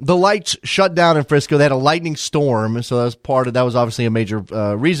 The lights shut down in Frisco. They had a lightning storm, so that was obviously a major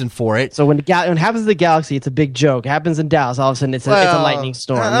reason for it. So when it happens to the Galaxy, it's a big joke. It happens in Dallas, all of a sudden it's a lightning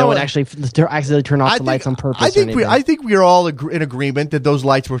storm. No one actually accidentally turned off the lights on purpose. I think we are all in agreement that those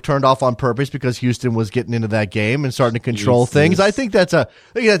lights were turned off on purpose because Houston was getting into that game and starting to control things. I think that's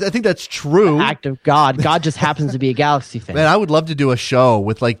true. An act of God. God just happens to be a Galaxy fan. Man, I would love to do a show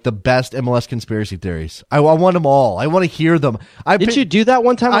with like the best MLS conspiracy theories. I want them all. I want to hear them. Did you do that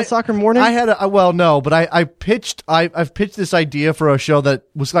one time on Soccer Morning? I had I've pitched this idea for a show that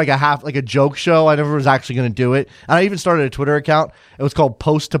was like a joke show. I never was actually going to do it. And I even started a Twitter account. It was called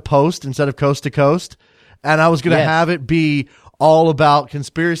Post to Post instead of Coast to Coast. And I was going to have it be all about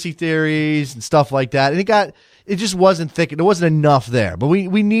conspiracy theories and stuff like that. And it just wasn't thick. There wasn't enough there, but we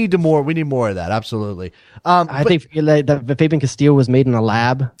need more. We need more of that. Absolutely. I think the Fabian Castillo was made in a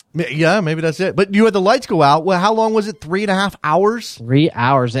lab. Yeah, maybe that's it. But you had the lights go out. Well, how long was it? 3.5 hours? 3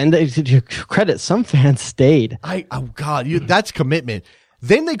 hours. And to credit, some fans stayed. That's commitment.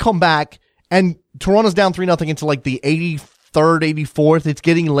 Then they come back and Toronto's down 3-0 into like the 83rd, 84th. It's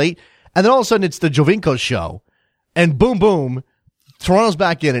getting late. And then all of a sudden it's the Jovinko show. And boom, boom. Toronto's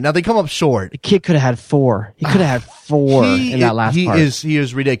back in it. Now they come up short. The kid could have had 4. He could have had 4 in that last part. He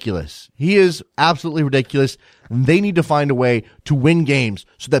is ridiculous. He is absolutely ridiculous. They need to find a way to win games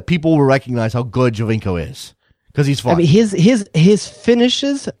so that people will recognize how good Jovinko is. Because he's fun. I mean, his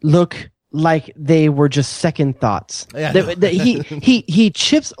finishes look like they were just second thoughts. Yeah, he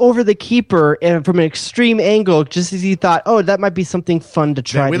chips over the keeper and from an extreme angle just as he thought, that might be something fun to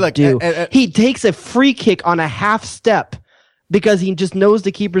try to do. He takes a free kick on a half step because he just knows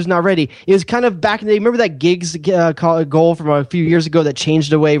the keeper's not ready. It was kind of back in the day. Remember that Giggs goal from a few years ago that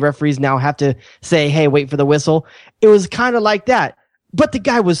changed the way referees now have to say, hey, wait for the whistle? It was kind of like that. But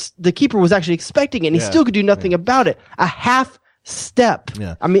the keeper was actually expecting it, and he still could do nothing about it. A half step.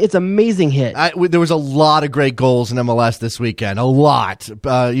 Yeah. I mean, it's an amazing hit. There was a lot of great goals in MLS this weekend. A lot.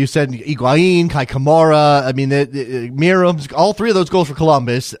 You said Higuain, Kai Kamara. I mean, Miram's, all 3 of those goals for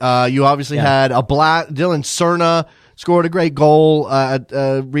Columbus. You obviously had Dylan Cerna scored a great goal.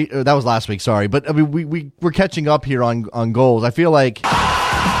 That was last week, sorry. But I mean, we're catching up here on goals. I feel like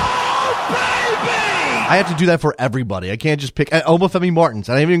I have to do that for everybody. I can't just pick Obafemi Martins.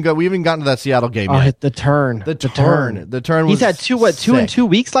 We haven't gotten to that Seattle game yet. The turn. The turn. He's had 2 in 2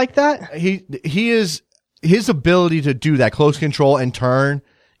 weeks like that. His ability to do that close control and turn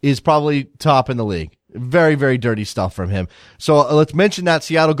is probably top in the league. Very, very dirty stuff from him. So let's mention that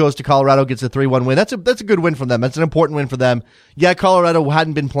Seattle goes to Colorado, gets a 3-1 win. That's a good win for them. That's an important win for them. Yeah, Colorado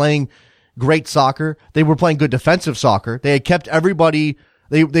hadn't been playing great soccer. They were playing good defensive soccer. They had kept everybody.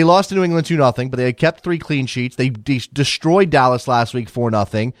 They lost to New England 2-0, but they had kept 3 clean sheets. They destroyed Dallas last week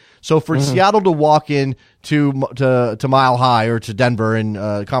 4-0. So for Seattle to walk in to Mile High or to Denver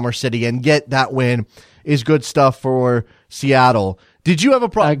and Commerce City and get that win is good stuff for Seattle. Did you have a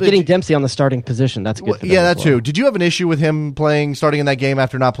problem getting Dempsey on the starting position? That's good. Yeah, that too. Did you have an issue with him starting in that game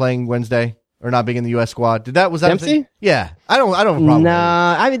after not playing Wednesday or not being in the U.S. squad? Was that Dempsey? Yeah, I don't have a problem.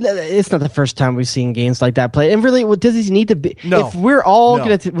 Nah, I mean it's not the first time we've seen games like that play. And really, does he need to be? No. If we're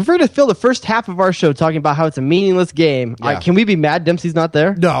gonna fill the first half of our show talking about how it's a meaningless game, can we be mad Dempsey's not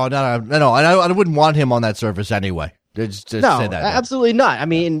there? No. And I wouldn't want him on that surface anyway. Just say that. Absolutely not. I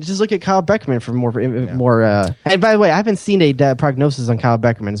mean, just look at Kyle Beckerman for more. And by the way, I haven't seen a prognosis on Kyle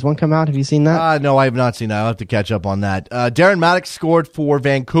Beckerman. Has one come out? Have you seen that? No, I have not seen that. I'll have to catch up on that. Darren Maddox scored for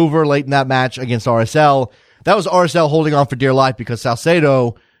Vancouver late in that match against RSL. That was RSL holding on for dear life because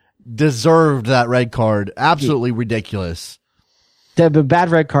Salcedo deserved that red card. Absolutely ridiculous. The bad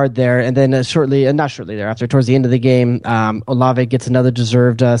red card there, and then not shortly thereafter, towards the end of the game, Olave gets another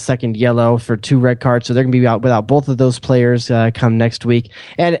deserved second yellow for 2 red cards, so they're going to be out without both of those players come next week.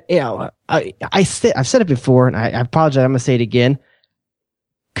 And I've said it before, and I apologize. I'm going to say it again.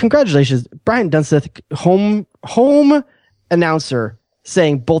 Congratulations, Brian Dunseth, home announcer,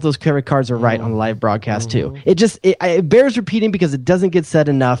 saying both those red cards are right on the live broadcast too. It bears repeating because it doesn't get said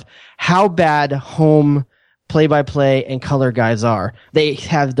enough how bad home play-by-play and color guys are. They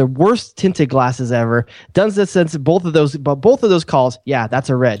have the worst tinted glasses ever. Dunseth says both of those calls, yeah, that's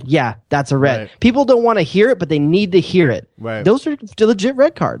a red. Yeah, that's a red. Right. People don't want to hear it, but they need to hear it. Right. Those are legit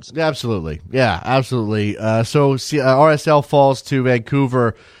red cards. Absolutely. Yeah, absolutely. RSL falls to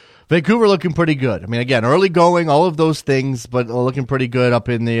Vancouver. Vancouver looking pretty good. I mean, again, early going, all of those things, but looking pretty good up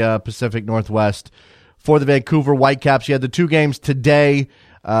in the Pacific Northwest for the Vancouver Whitecaps. You had the 2 games today.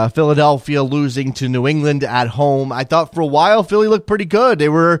 Philadelphia losing to New England at home. I thought for a while Philly looked pretty good.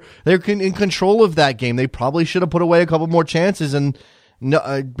 They're in control of that game. They probably should have put away a couple more chances. And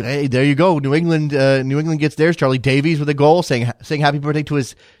hey, there you go. New England gets theirs. Charlie Davies with a goal, saying happy birthday to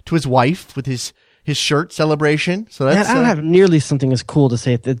his wife with his shirt celebration. So that's I don't have nearly something as cool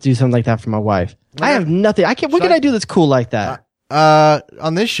to do something like that for my wife. I have nothing. What can I do that's cool like that?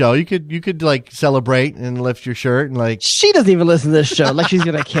 On this show, you could like celebrate and lift your shirt and like. She doesn't even listen to this show, like she's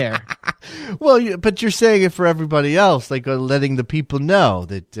gonna care. Well, but you're saying it for everybody else, like letting the people know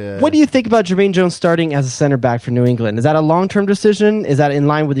that. What do you think about Jermaine Jones starting as a center back for New England? Is that a long-term decision? Is that in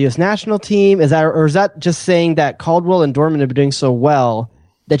line with the U.S. national team? Is that just saying that Caldwell and Dorman have been doing so well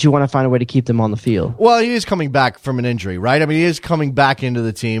that you want to find a way to keep them on the field? Well, he is coming back from an injury, right? I mean, he is coming back into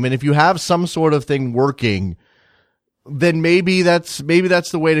the team, and if you have some sort of thing working, then maybe that's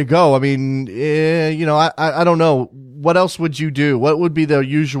the way to go. I mean, I don't know. What else would you do? What would be the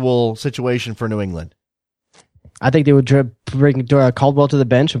usual situation for New England? I think they would bring Caldwell to the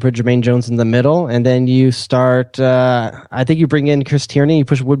bench and put Jermaine Jones in the middle, and then you start. I think you bring in Chris Tierney, you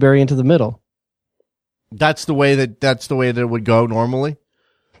push Woodbury into the middle. That's the way that it would go normally.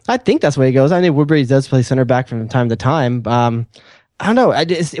 I think that's the way it goes. I think Woodbury does play center back from time to time. I don't know.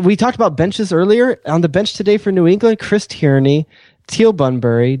 We talked about benches earlier. On the bench today for New England, Chris Tierney, Teal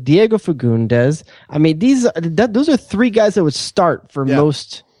Bunbury, Diego Fagundes. I mean, those are 3 guys that would start for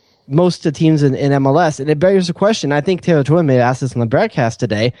most of the teams in MLS. And it bears a question. I think Taylor Twin may have asked this on the broadcast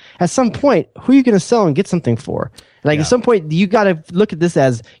today. At some point, who are you going to sell and get something for? At some point, you got to look at this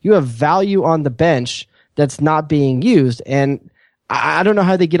as you have value on the bench that's not being used. And I don't know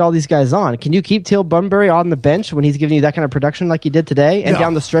how they get all these guys on. Can you keep Teal Bunbury on the bench when he's giving you that kind of production like he did today and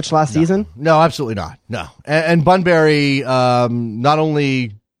down the stretch last season? No, absolutely not. No. And Bunbury not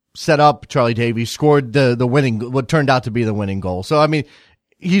only set up Charlie Davies, scored what turned out to be the winning goal. So, I mean,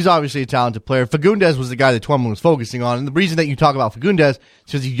 he's obviously a talented player. Fagundes was the guy that Twumlin was focusing on. And the reason that you talk about Fagundes is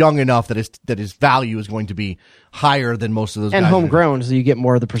because he's young enough that his value is going to be higher than most of those guys. And homegrown, so you get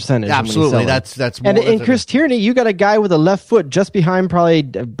more of the percentage. Absolutely. That's more. And in Chris Tierney, you got a guy with a left foot just behind probably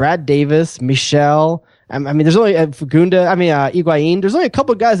Brad Davis, Michelle. I mean, there's only Higuain. There's only a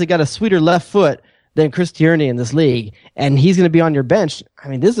couple of guys that got a sweeter left foot than Chris Tierney in this league, and he's going to be on your bench. I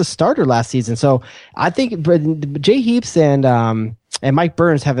mean, this is a starter last season. So I think Jay Heaps and Mike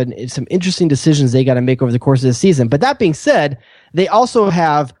Burns have some interesting decisions they got to make over the course of the season. But that being said, they also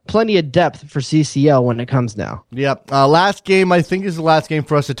have plenty of depth for CCL when it comes now. Yep. Last game, I think, is the last game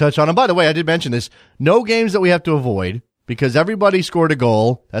for us to touch on. And by the way, I did mention this. No games that we have to avoid because everybody scored a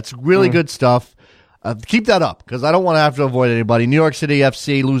goal. That's really good stuff. Keep that up because I don't want to have to avoid anybody. New York City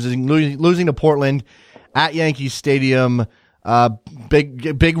FC losing to Portland at Yankee Stadium.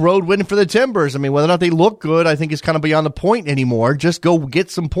 Big road win for the Timbers. I mean, whether or not they look good, I think is kind of beyond the point anymore. Just go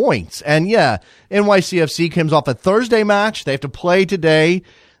get some points. And yeah, NYCFC comes off a Thursday match. They have to play today.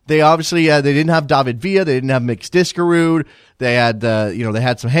 They obviously they didn't have David Villa. They didn't have Mix Discarud. They had they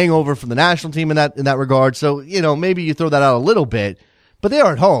had some hangover from the national team in that regard. So maybe you throw that out a little bit, but they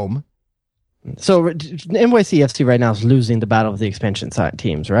are at home. So NYCFC right now is losing the battle of the expansion side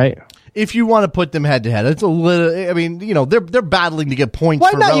teams, right? If you want to put them head to head, it's a little. I mean, they're battling to get points.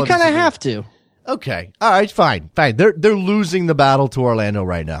 Why for not? You kind of relevancy. have to. Okay, all right, fine. They're losing the battle to Orlando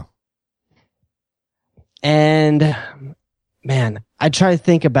right now. And man, I try to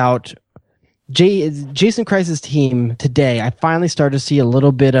think about Jason Christ's team today. I finally started to see a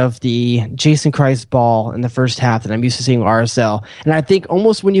little bit of the Jason Christ ball in the first half that I'm used to seeing RSL. And I think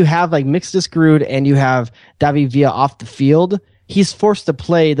almost when you have like Mixed Screwed and you have David Villa off the field, he's forced to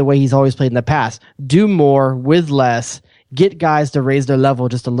play the way he's always played in the past. Do more with less, get guys to raise their level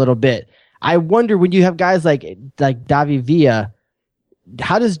just a little bit. I wonder when you have guys like David Villa,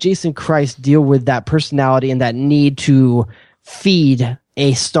 how does Jason Christ deal with that personality and that need to feed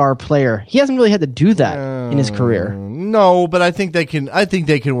a star player? He hasn't really had to do that in his career. No, but I think they can. I think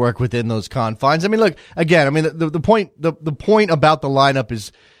they can work within those confines. I mean, look again. I mean, the point about the lineup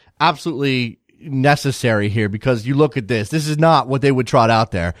is absolutely necessary here because you look at this. This is not what they would trot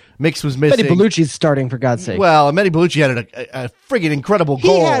out there. Mix was missing. Mehdi Bellucci's starting, for God's sake. Well, Mehdi Bellucci had a friggin' incredible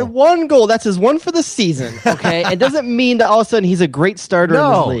goal. He had one goal. That's his one for the season. Okay, it doesn't mean that all of a sudden he's a great starter in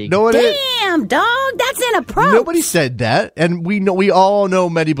this league. No, Damn, dog, that's inappropriate. Nobody said that, and we all know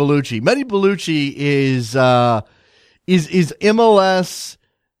Mehdi Bellucci. Mehdi Bellucci is MLS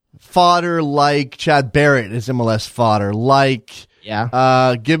fodder like Chad Barrett is MLS fodder like.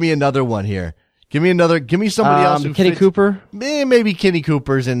 Yeah. Give me another one here. Give me somebody else. Who Kenny fits. Cooper. Maybe Kenny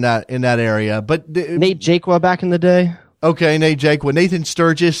Cooper's in that area, but Nate Jakwa back in the day. Okay, Nate Jakwa. Nathan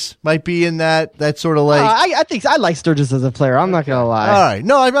Sturgis might be in that sort of like. I think I like Sturgis as a player. I'm not gonna lie. All right,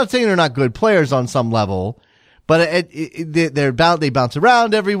 no, I'm not saying they're not good players on some level, but they bounce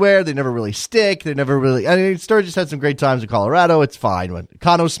around everywhere. They never really stick. They never really. I mean, Sturgis had some great times in Colorado. It's fine.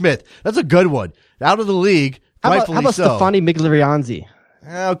 Cano Smith, that's a good one. Out of the league. How about so. Stefani Migliorianzi?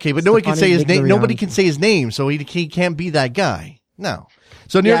 Okay, but nobody can say his name. Nobody can say his name, so he can't be that guy. No.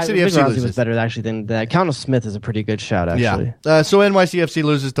 So New York City FC loses. Was better actually than that. Count Smith is a pretty good shout, actually. Yeah. So NYCFC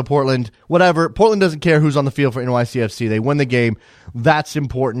loses to Portland. Whatever. Portland doesn't care who's on the field for NYCFC. They win the game. That's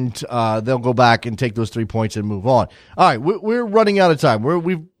important. They'll go back and take those 3 points and move on. All right, we're running out of time.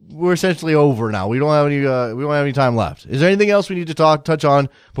 We're essentially over now. We don't have any time left. Is there anything else we need to touch on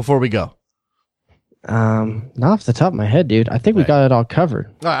before we go? Not off the top of my head, dude. I think we got it all covered.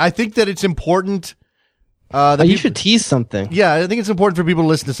 All right, I think that it's important. You should tease something. Yeah, I think it's important for people to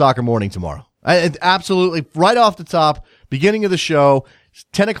listen to Soccer Morning tomorrow. Absolutely, right off the top, beginning of the show,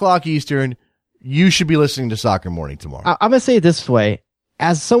 10 o'clock Eastern, you should be listening to Soccer Morning tomorrow. I'm going to say it this way.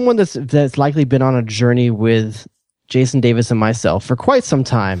 As someone that's likely been on a journey with Jason Davis and myself for quite some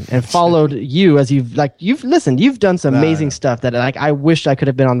time and followed you as you've listened, you've done some amazing stuff that I wish I could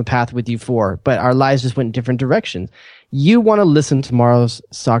have been on the path with you for, but our lives just went in different directions. You want to listen to tomorrow's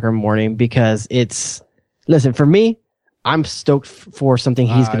Soccer Morning because listen, for me, I'm stoked for something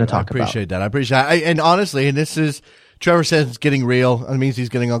he's going to talk about. I appreciate that. I appreciate that. And honestly, and this is, Trevor says it's getting real. It means he's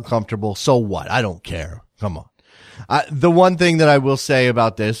getting uncomfortable. So what? I don't care. Come on. The one thing that I will say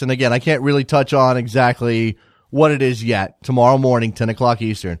about this, and again, I can't really touch on exactly what it is yet, tomorrow morning, 10 o'clock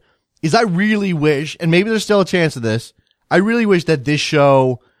Eastern, is I really wish, and maybe there's still a chance of this, I really wish that this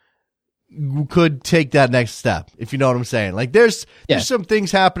show could take that next step, if you know what I'm saying. Like there's some things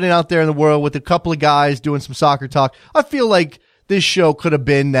happening out there in the world with a couple of guys doing some soccer talk. I feel like this show could have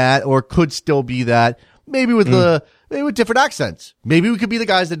been that or could still be that. Maybe with maybe with different accents. Maybe we could be the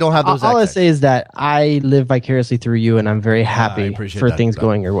guys that don't have those accents. All I say is that I live vicariously through you, and I'm very happy for things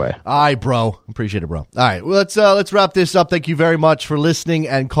going your way. All right, bro. Appreciate it, bro. All right, well, let's wrap this up. Thank you very much for listening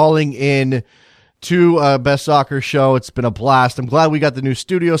and calling in to Best Soccer Show. It's been a blast. I'm glad we got the new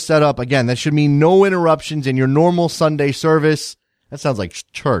studio set up. Again, that should mean no interruptions in your normal Sunday service. That sounds like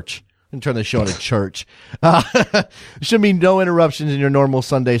church. I'm turn the show into church. Should mean no interruptions in your normal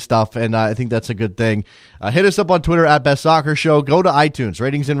Sunday stuff, and I think that's a good thing. Hit us up on Twitter at Best Soccer Show. Go to iTunes,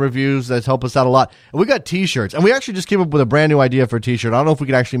 ratings and reviews. That's helped us out a lot. And we got T-shirts, and we actually just came up with a brand new idea for a T-shirt. I don't know if we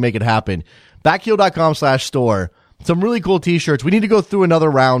can actually make it happen. Backheel.com/store. Some really cool T-shirts. We need to go through another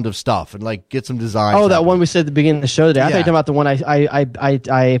round of stuff and like get some designs. Oh, that one we said at the beginning of the show today. I thought you were talking about the one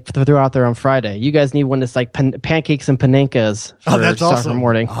I threw out there on Friday. You guys need one that's like pancakes and panenkas for that's Soccer awesome.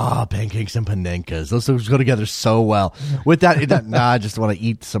 Morning. Pancakes and panenkas. Those things go together so well. With that, I just want to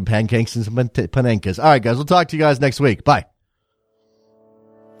eat some pancakes and some panenkas. All right, guys. We'll talk to you guys next week. Bye.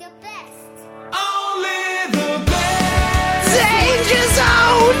 Danger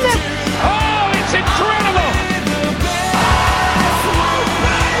Zone! Oh, it's incredible!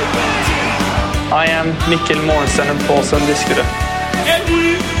 I am Mikkel Morsen på Søndagsskuddet.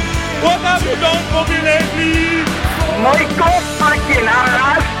 Eddie, what have you done for me lately? Michael fucking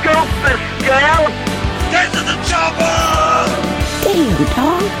Alaska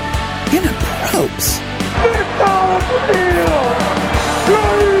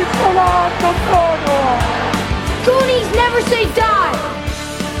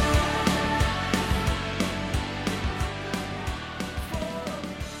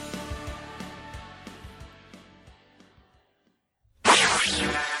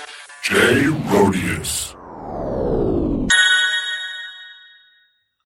Jay Rodius.